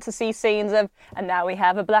don't want to see scenes of, and now we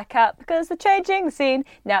have a blackout because the changing scene,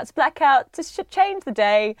 now it's blackout to change the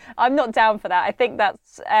day. I'm not down for that. I think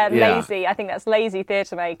that's lazy. I think that's lazy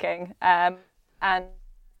theatre making. And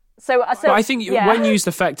so but I think when used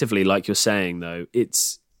effectively, like you're saying, though,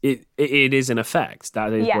 it's it is an effect.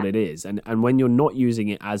 That is Yeah. what it is. And when you're not using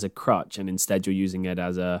it as a crutch and instead you're using it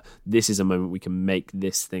as this is a moment we can make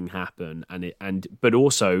this thing happen, but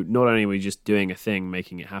also not only are we just doing a thing,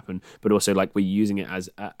 making it happen, but also like we're using it as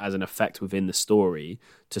an effect within the story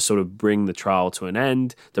to sort of bring the trial to an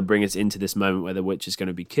end, to bring us into this moment where the witch is going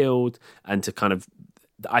to be killed, and to kind of,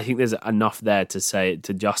 I think there's enough there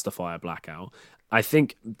to justify a blackout. I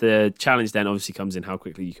think the challenge then obviously comes in how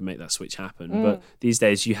quickly you can make that switch happen. But these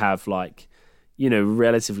days you have like,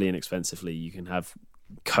 relatively inexpensively, you can have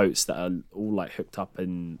coats that are all like hooked up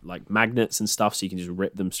in like magnets and stuff, so you can just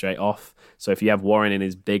rip them straight off. So if you have Warren in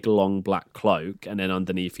his big long black cloak and then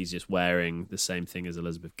underneath he's just wearing the same thing as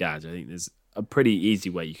Elizabeth Gadge, I think there's a pretty easy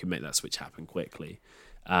way you can make that switch happen quickly.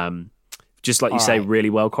 Just like you say, really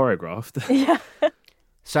well choreographed. Yeah.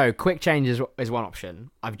 So quick change is one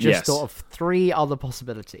option. I've just thought of 3 other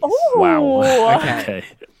possibilities. Ooh. Wow. Okay.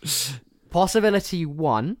 Possibility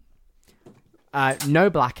 1, no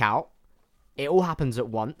blackout. It all happens at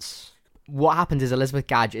once. What happens is Elizabeth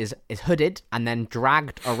Gadge is hooded and then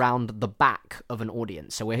dragged around the back of an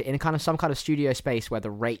audience. So we're in some kind of studio space where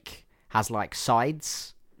the rake has like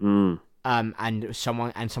sides. And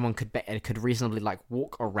someone could reasonably like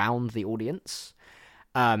walk around the audience.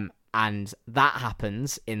 And that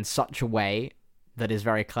happens in such a way that is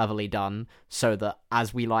very cleverly done, so that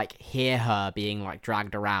as we like hear her being like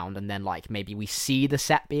dragged around, and then like maybe we see the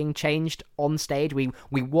set being changed on stage, we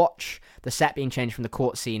watch the set being changed from the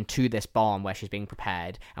court scene to this barn where she's being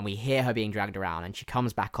prepared, and we hear her being dragged around, and she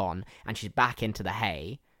comes back on, and she's back into the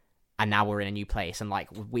hay, and now we're in a new place, and like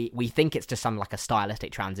we think it's just some like a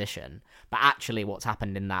stylistic transition, but actually what's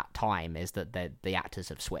happened in that time is that the actors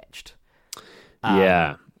have switched.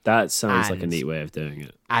 Yeah. That sounds like a neat way of doing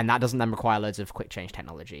it. And that doesn't then require loads of quick change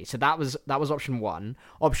technology. So that was option 1.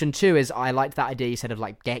 Option 2 is I liked that idea you said of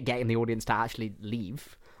like getting the audience to actually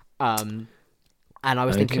leave. And I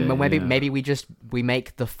was thinking, well, maybe we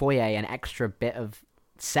make the foyer an extra bit of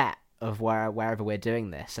set of wherever we're doing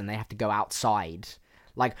this, and they have to go outside.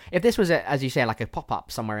 Like, if this was, as you say, like a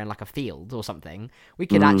pop-up somewhere in like a field or something, we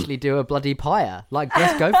could actually do a bloody pyre. Like,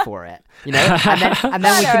 just go for it, and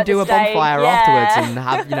then we can do a bonfire afterwards and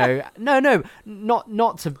have,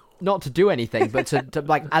 not to do anything, but to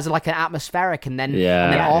like as like an atmospheric, and then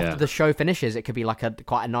after the show finishes, it could be like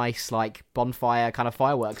quite a nice like bonfire kind of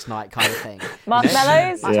fireworks night kind of thing.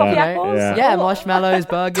 Marshmallows, toffee apples, marshmallows,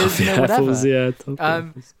 burgers, whatever. Apples,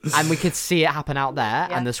 and we could see it happen out there,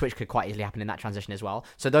 and the switch could quite easily happen in that transition as well.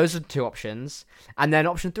 So those are 2 options, and then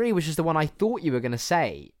option 3, which is the one I thought you were going to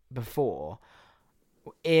say before,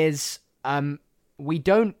 is we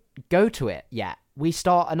don't go to it yet. We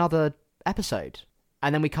start another episode.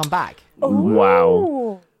 And then we come back. Ooh.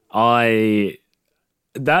 Wow.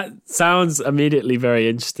 That sounds immediately very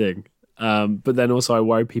interesting. But then also I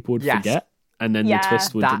worry people would forget, and then the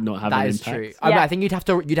twist would not have an impact. That is true. I think you'd have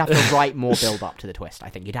to write more build up to the twist. I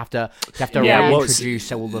think you'd have to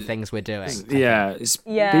reintroduce all the things we're doing.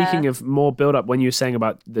 Speaking of more build up, when you were saying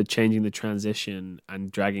about changing the transition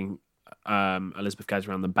and dragging Elizabeth Gadge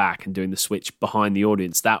around the back and doing the switch behind the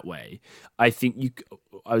audience that way, I think you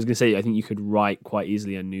could write quite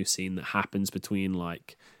easily a new scene that happens between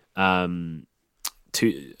like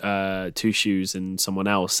Two Shoes and someone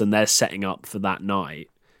else, and they're setting up for that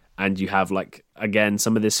night, and you have like again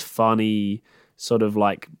some of this funny sort of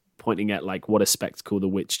like pointing at like what a spectacle the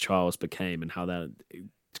witch trials became and how they're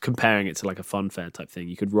comparing it to like a fun fair type thing.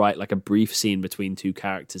 You could write like a brief scene between 2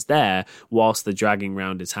 characters there whilst the dragging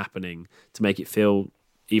round is happening to make it feel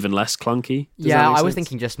even less clunky. I was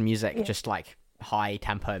thinking just music, just like high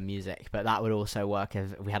tempo music, but that would also work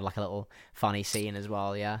if we had like a little funny scene as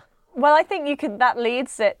well. Well, I think that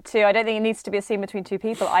leads it to, I don't think it needs to be a scene between 2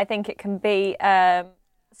 people. I think it can be Sir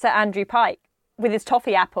Andrew Pike with his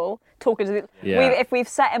toffee apple talking to if we've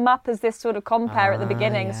set him up as this sort of compere at the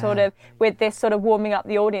beginning, sort of with this sort of warming up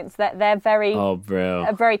the audience, that they're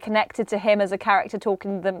very connected to him as a character,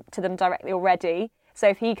 talking to them directly already. So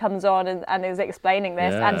if he comes on and is explaining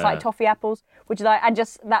this, and it's like toffee apples, which is like, and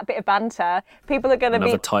just that bit of banter, people are going to be...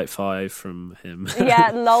 Another type 5 from him.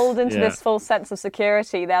 Lulled into this full sense of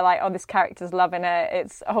security. They're like, oh, this character's loving it.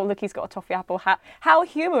 It's, oh, look, he's got a toffee apple hat. How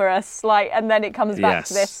humorous. Like, and then it comes back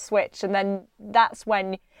to this switch, and then that's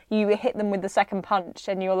when you hit them with the second punch,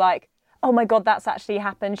 and you're like, oh my God, that's actually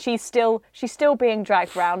happened. She's still being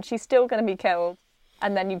dragged around. She's still going to be killed.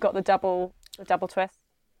 And then you've got the double twist.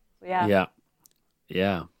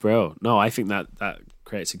 Yeah, bro. No, I think that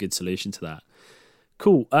creates a good solution to that.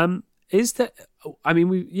 Cool. Is that? I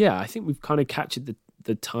mean, I think we've kind of captured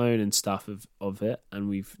the tone and stuff of it, and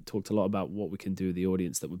we've talked a lot about what we can do with the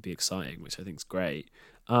audience that would be exciting, which I think is great.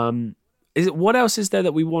 What else is there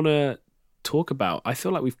that we want to talk about? I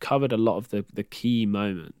feel like we've covered a lot of the key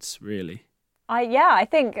moments, really. I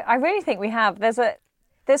really think we have. There's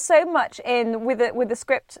so much in with the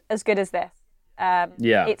script as good as this.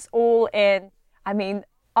 It's all in. I mean,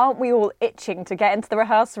 aren't we all itching to get into the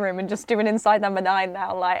rehearsal room and just do an Inside No.9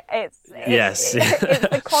 now? Like it's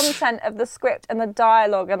the content of the script and the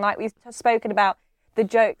dialogue, and like we've spoken about the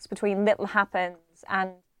jokes between Little Happens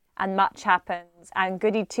and Much Happens and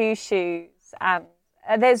Goody Two Shoes, and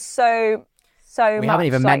there's so much. We haven't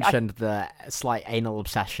even mentioned the slight anal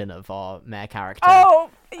obsession of our mayor character. Oh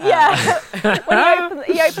yeah, when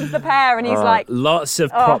he opens the pear and he's like, lots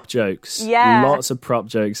of prop jokes. Yeah, lots of prop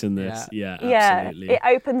jokes in this. Yeah, absolutely. It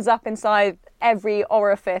opens up inside every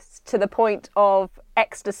orifice to the point of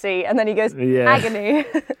ecstasy, and then he goes agony.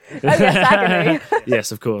 Oh yes, agony.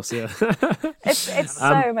 Yes, of course. Yeah, it's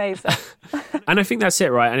so amazing. And I think that's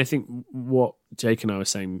it, right? And I think what Jake and I were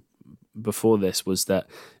saying before this was that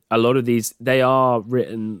a lot of these, they are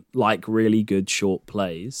written like really good short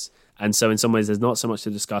plays. And so in some ways, there's not so much to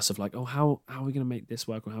discuss of like, oh, how are we going to make this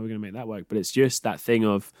work or how are we going to make that work? But it's just that thing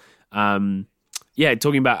of, talking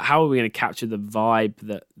about how are we going to capture the vibe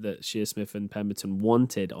that Shearsmith and Pemberton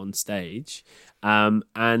wanted on stage.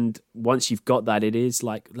 And once you've got that, it is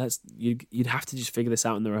like, you'd have to just figure this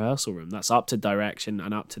out in the rehearsal room. That's up to direction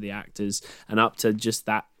and up to the actors and up to just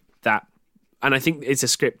that. And I think it's a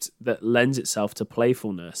script that lends itself to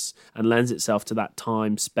playfulness and lends itself to that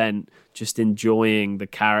time spent just enjoying the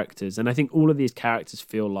characters. And I think all of these characters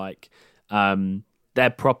feel like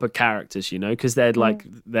they're proper characters, because they're like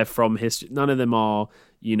they're from history. None of them are,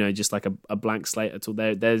 just like a blank slate at all.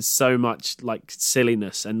 There's so much like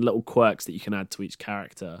silliness and little quirks that you can add to each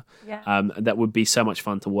character. Yeah. That would be so much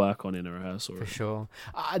fun to work on in a rehearsal room. For sure.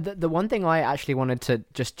 The one thing I actually wanted to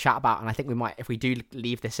just chat about, and I think we might, if we do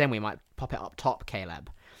leave this in, we might pop it up top,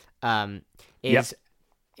 Caleb, is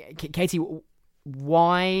Katie,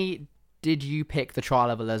 why did you pick the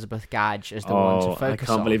trial of Elizabeth Gadge as the one to focus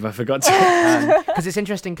on? I can't believe I forgot to. Because it's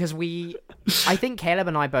interesting, because I think Caleb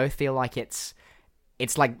and I both feel like it's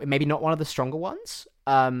like maybe not one of the stronger ones,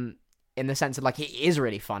 in the sense of like it is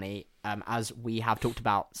really funny, as we have talked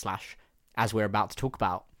about / as we're about to talk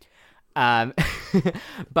about,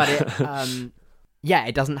 but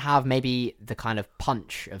it doesn't have maybe the kind of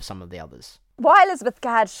punch of some of the others. Why Elizabeth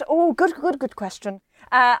Gadge? Oh, good question.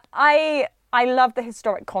 I love the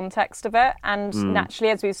historic context of it, and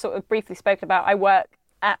naturally, as we've sort of briefly spoken about, I work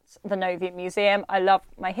at the No.9 Museum. I love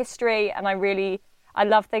my history, and I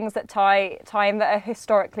love things that tie in that are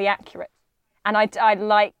historically accurate. And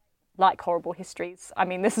I like horrible histories. I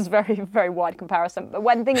mean, this is very, very wide comparison, but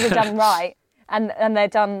when things are done right and they're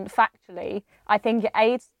done factually, I think it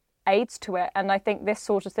aids to it. And I think this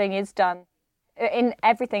sort of thing is done in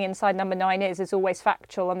everything inside No.9 is always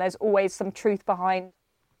factual, and there's always some truth behind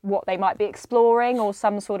what they might be exploring or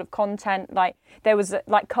some sort of content. Like there was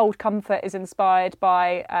like Cold Comfort is inspired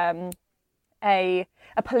by a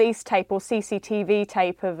police tape or CCTV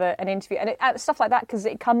tape of an interview and stuff like that, because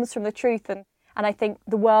it comes from the truth, and I think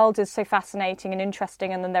the world is so fascinating and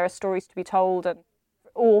interesting, and then there are stories to be told and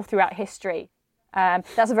all throughout history.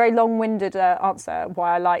 That's a very long-winded answer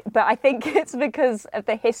why I like, but I think it's because of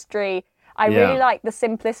the history. I really like the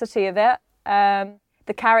simplicity of it.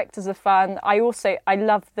 The characters are fun. I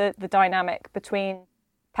love the dynamic between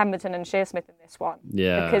Pemberton and Shearsmith in this one.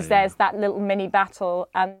 Yeah. Because there's that little mini battle.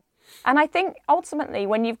 And I think ultimately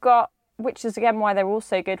when you've got, which is again why they're all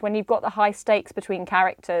so good, when you've got the high stakes between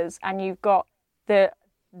characters and you've got the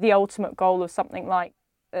ultimate goal of something like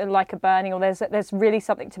a burning, or there's really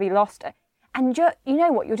something to be lost. And you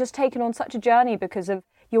know what? You're just taken on such a journey because of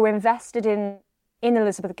you're invested in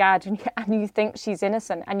Elizabeth Gadge, and you think she's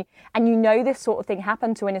innocent, and you know this sort of thing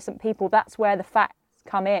happened to innocent people. That's where the facts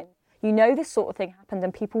come in. You know this sort of thing happened,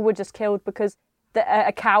 and people were just killed because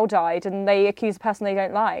a cow died, and they accuse a person they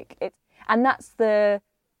don't like. And that's the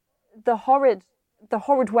horrid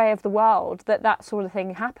way of the world that sort of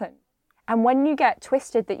thing happened. And when you get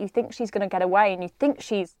twisted that you think she's going to get away, and you think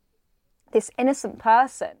she's this innocent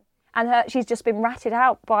person, and she's just been ratted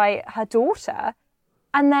out by her daughter,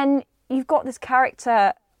 and then you've got this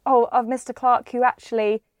character of Mr. Clark who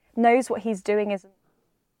actually knows what he's doing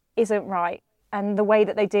isn't right, and the way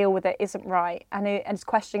that they deal with it isn't right, and is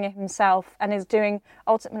questioning himself, and is doing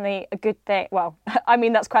ultimately a good thing. Well, I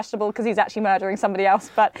mean that's questionable because he's actually murdering somebody else,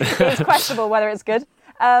 but it's questionable whether it's good.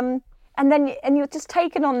 And you're just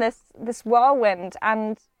taken on this whirlwind,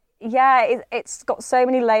 and it's got so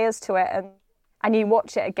many layers to it, and you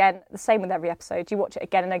watch it again. The same with every episode. You watch it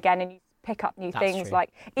again and again, and you pick up new things. True.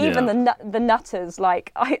 Like even the nutters.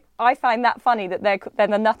 Like I find that funny that they're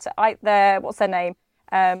the nutter. What's their name?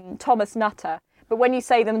 Thomas Nutter. But when you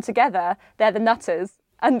say them together, they're the Nutters.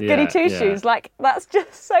 And Goody Two-Shoes, like, that's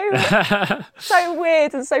just so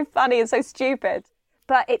weird and so funny and so stupid.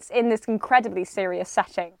 But it's in this incredibly serious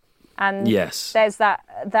setting. And there's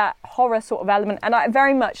that horror sort of element. And I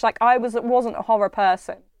very much, like, I wasn't a horror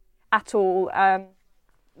person at all,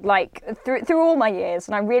 like, through all my years.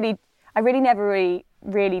 And I really never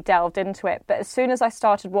really delved into it. But as soon as I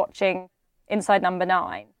started watching Inside Number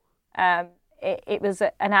 9, it was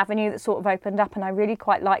an avenue that sort of opened up, and I really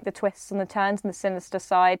quite like the twists and the turns and the sinister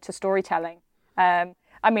side to storytelling.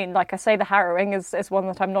 I mean, like I say, the harrowing is one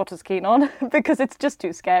that I'm not as keen on because it's just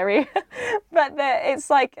too scary. But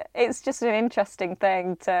it's just an interesting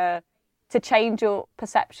thing to change your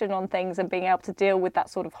perception on things and being able to deal with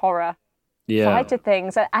that sort of horror side to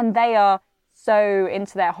things. And they are so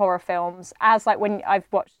into their horror films, as like when I've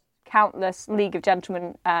watched countless League of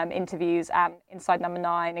Gentlemen interviews and Inside Number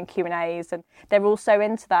 9 and Q&As, and they're all so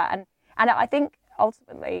into that. And I think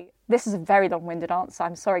ultimately, this is a very long-winded answer,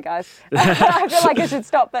 I'm sorry guys, I feel like I should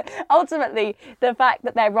stop, but ultimately the fact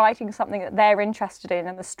that they're writing something that they're interested in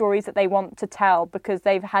and the stories that they want to tell because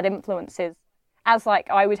they've had influences, as like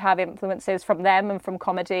I would have influences from them and from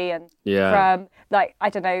comedy and from, like, I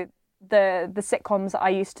don't know, the sitcoms that I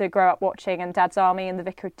used to grow up watching, and Dad's Army and The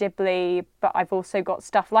Vicar of Dibley, but I've also got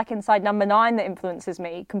stuff like Inside Number 9 that influences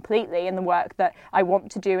me completely in the work that I want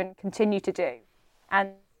to do and continue to do.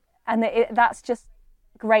 And that's just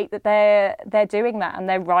great that they're doing that, and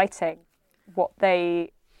they're writing what they've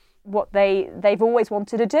always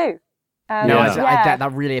wanted to do. That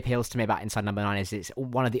really appeals to me about Inside Number 9 is it's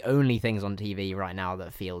one of the only things on TV right now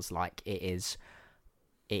that feels like it is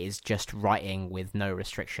just writing with no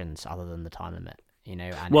restrictions other than the time limit, you know.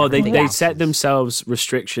 And well, they set themselves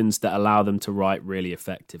restrictions that allow them to write really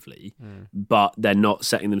effectively, but they're not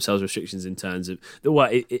setting themselves restrictions in terms of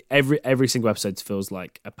every single episode feels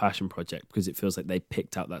like a passion project because it feels like they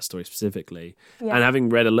picked out that story specifically. Yeah. And having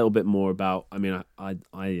read a little bit more about, I mean,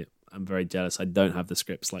 I'm very jealous. I don't have the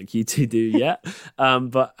scripts like you two do yet.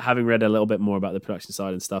 But having read a little bit more about the production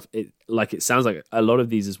side and stuff, it sounds like a lot of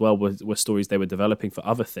these as well were stories they were developing for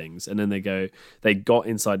other things. And then they got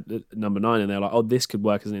Inside Number 9 and they're like, oh, this could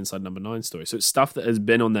work as an Inside Number 9 story. So it's stuff that has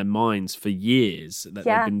been on their minds for years that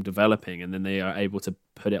they've been developing, and then they are able to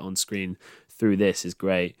put it on screen through this is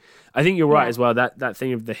great. I think you're right as well, that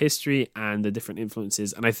thing of the history and the different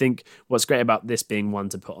influences. And I think what's great about this being one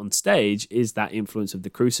to put on stage is that influence of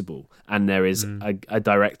the Crucible. And there is a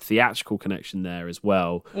direct theatrical connection there as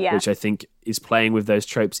well, which I think is playing with those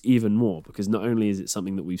tropes even more, because not only is it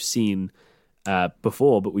something that we've seen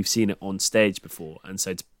before, but we've seen it on stage before. And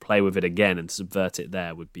so to play with it again and to subvert it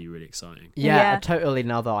there would be really exciting. Yeah, totally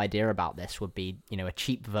another idea about this would be, you know, a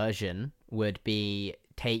cheap version would be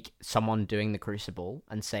take someone doing the Crucible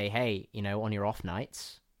and say, hey, you know, on your off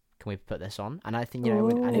nights, can we put this on? And I think, you know,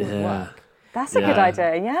 it would work. That's a good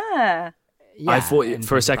idea, yeah. I thought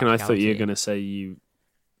for a second, I thought you were going to say you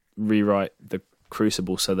rewrite the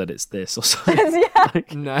Crucible so that it's this or something.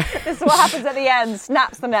 No. This is what happens at the end.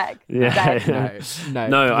 Snaps the neck. No.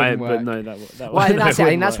 I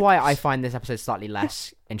think that's why I find this episode slightly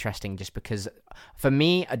less interesting, just because for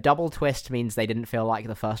me, a double twist means they didn't feel like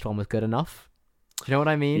the first one was good enough. Do you know what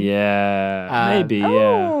I mean? Yeah, maybe.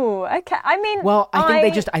 Oh, okay. I mean, well, I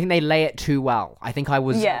think they lay it too well. I think I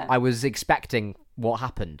was expecting what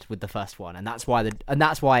happened with the first one, and that's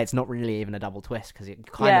why it's not really even a double twist, because it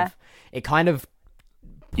kind of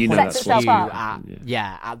you know sets itself up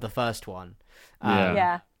at the first one.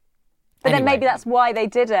 But then maybe that's why they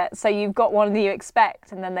did it. So you've got one that you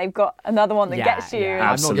expect, and then they've got another one that gets you.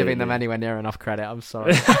 Yeah. I'm not giving them anywhere near enough credit. I'm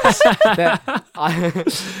sorry.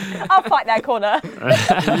 I'll fight their corner.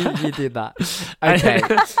 you did that. Okay.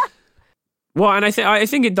 Well, and I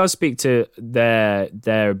think it does speak to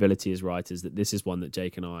their ability as writers that this is one that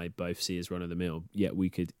Jake and I both see as run of the mill. Yet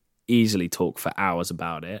we could easily talk for hours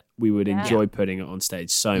about it. We would enjoy putting it on stage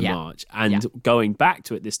so much, and going back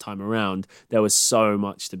to it this time around, there was so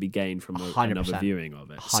much to be gained from another viewing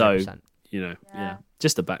of it. 100%. So you know,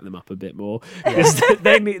 just to back them up a bit more, because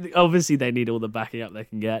they need all the backing up they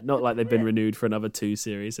can get. Not like they've been renewed for another 2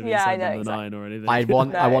 series of Inside Number 9 or anything. I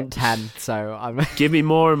want 10. So give me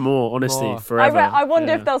more and more. Honestly, forever. I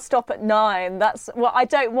wonder if they'll stop at 9. That's what I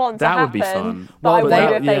don't want to happen. That would be fun. But I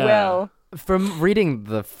wonder if they will. From reading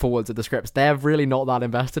the forwards of the scripts, they're really not that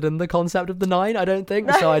invested in the concept of the 9, I don't think.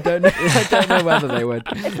 So I don't know whether they would.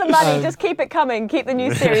 It's the money, just keep it coming, keep the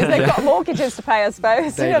new series. They've got mortgages to pay, I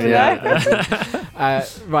suppose. You never know.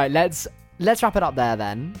 Right, let's wrap it up there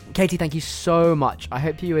then. Katie, thank you so much. I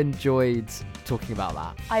hope you enjoyed talking about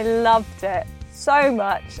that. I loved it so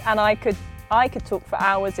much, and I could I could talk for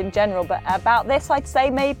hours in general, but about this I'd say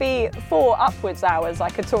maybe 4 upwards hours I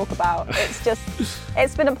could talk about.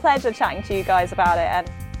 It's been a pleasure chatting to you guys about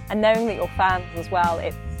it, and knowing that you're fans as well.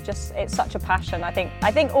 It's such a passion. I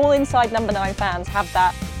think all Inside No.9 fans have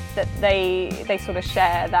that they sort of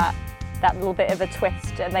share that little bit of a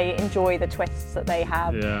twist, and they enjoy the twists that they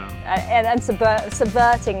have, and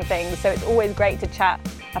subverting things. So it's always great to chat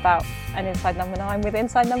about an Inside No.9 with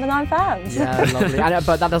Inside No.9 fans. Yeah, lovely.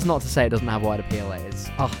 But that does not to say it doesn't have wide appeal.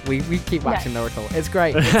 We keep waxing lyrical. It's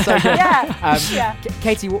great. It's so good.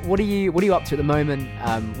 Katie, what are you up to at the moment?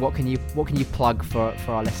 What can you plug for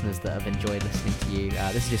our listeners that have enjoyed listening to you?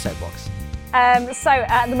 This is your soapbox. So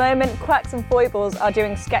at the moment, Quirks and Foibles are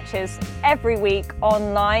doing sketches every week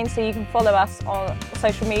online, so you can follow us on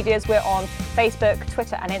social medias. We're on Facebook,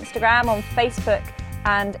 Twitter and Instagram. On Facebook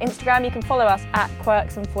and Instagram, you can follow us at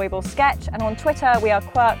Quirks and Foibles Sketch, and on Twitter we are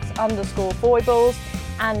Quirks_Foibles,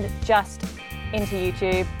 and just into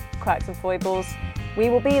YouTube, Quirks and Foibles. We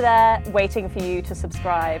will be there waiting for you to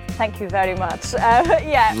subscribe. Thank you very much.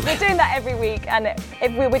 We're doing that every week, and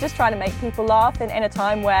we're just trying to make people laugh in a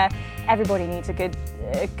time where everybody needs a good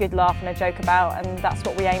laugh and a joke about, and that's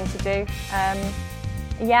what we aim to do. And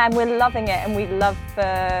we're loving it, and we'd love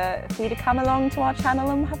for you to come along to our channel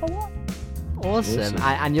and have a watch. Awesome.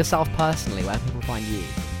 And yourself personally, where can people find you?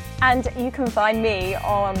 And you can find me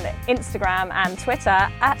on Instagram and Twitter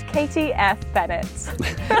at Katie F. Bennett.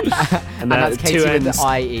 and that's Katie two with N's.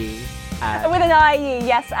 the IE. With an IE,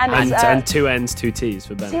 yes. And 2 N's, 2 T's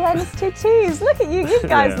for Bennett. 2 N's, 2 T's. Look at you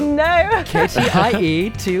guys know. Katie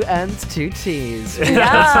IE, 2 N's, 2 T's. Yeah.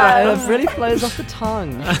 That's it really flows off the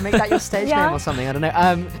tongue. You should make that your stage name or something. I don't know.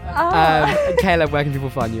 Caleb, where can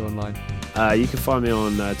people find you online? You can find me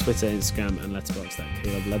on Twitter, Instagram, and Letterboxd at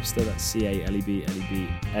Caleb Lebster. That's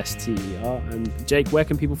CALEBSTER. And Jake, where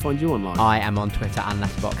can people find you online? I am on Twitter and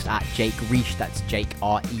Letterboxd at Jake Reesh. That's Jake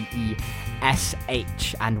REESH.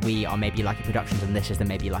 And we are Maybe You Like It Productions, and this is the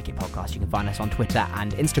Maybe You Like It podcast. You can find us on Twitter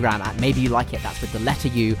and Instagram at Maybe You Like It. That's with the letter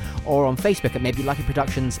U, or on Facebook at Maybe You Like It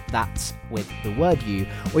Productions. That's with the word U.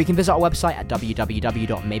 Or you can visit our website at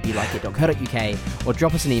www.maybeyoulikeit.co.uk, or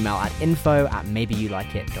drop us an email at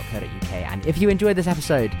info@maybeyoulikeit.co.uk. And if you enjoyed this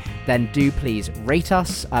episode, then do please rate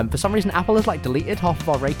us. For some reason, Apple has deleted half of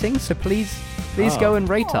our ratings, so please go and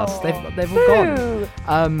rate us. They've all gone.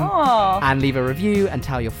 And leave a review and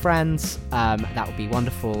tell your friends. That would be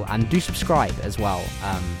wonderful. And do subscribe as well,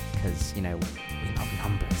 because we love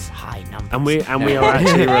numbers, high numbers. And we are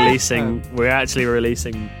actually releasing. We're actually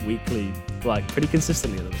releasing weekly, pretty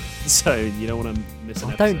consistently at the moment. So you don't want to miss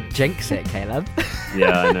an episode. Don't jinx it, Caleb.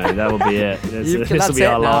 Yeah, I know. That will be it. This will be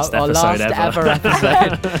our last episode ever.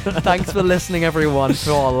 Thanks for listening, everyone,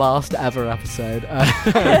 to our last ever episode.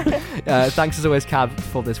 Thanks as always, Cab,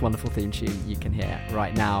 for this wonderful theme tune you can hear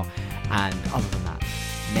right now. And other than that,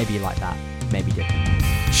 maybe you like that, maybe you didn't.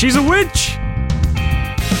 She's a witch!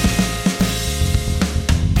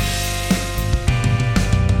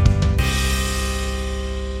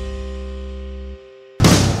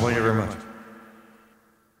 Thank you very much.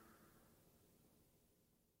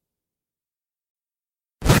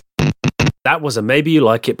 That was a Maybe You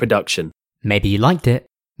Like It production. Maybe you liked it,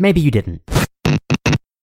 maybe you didn't.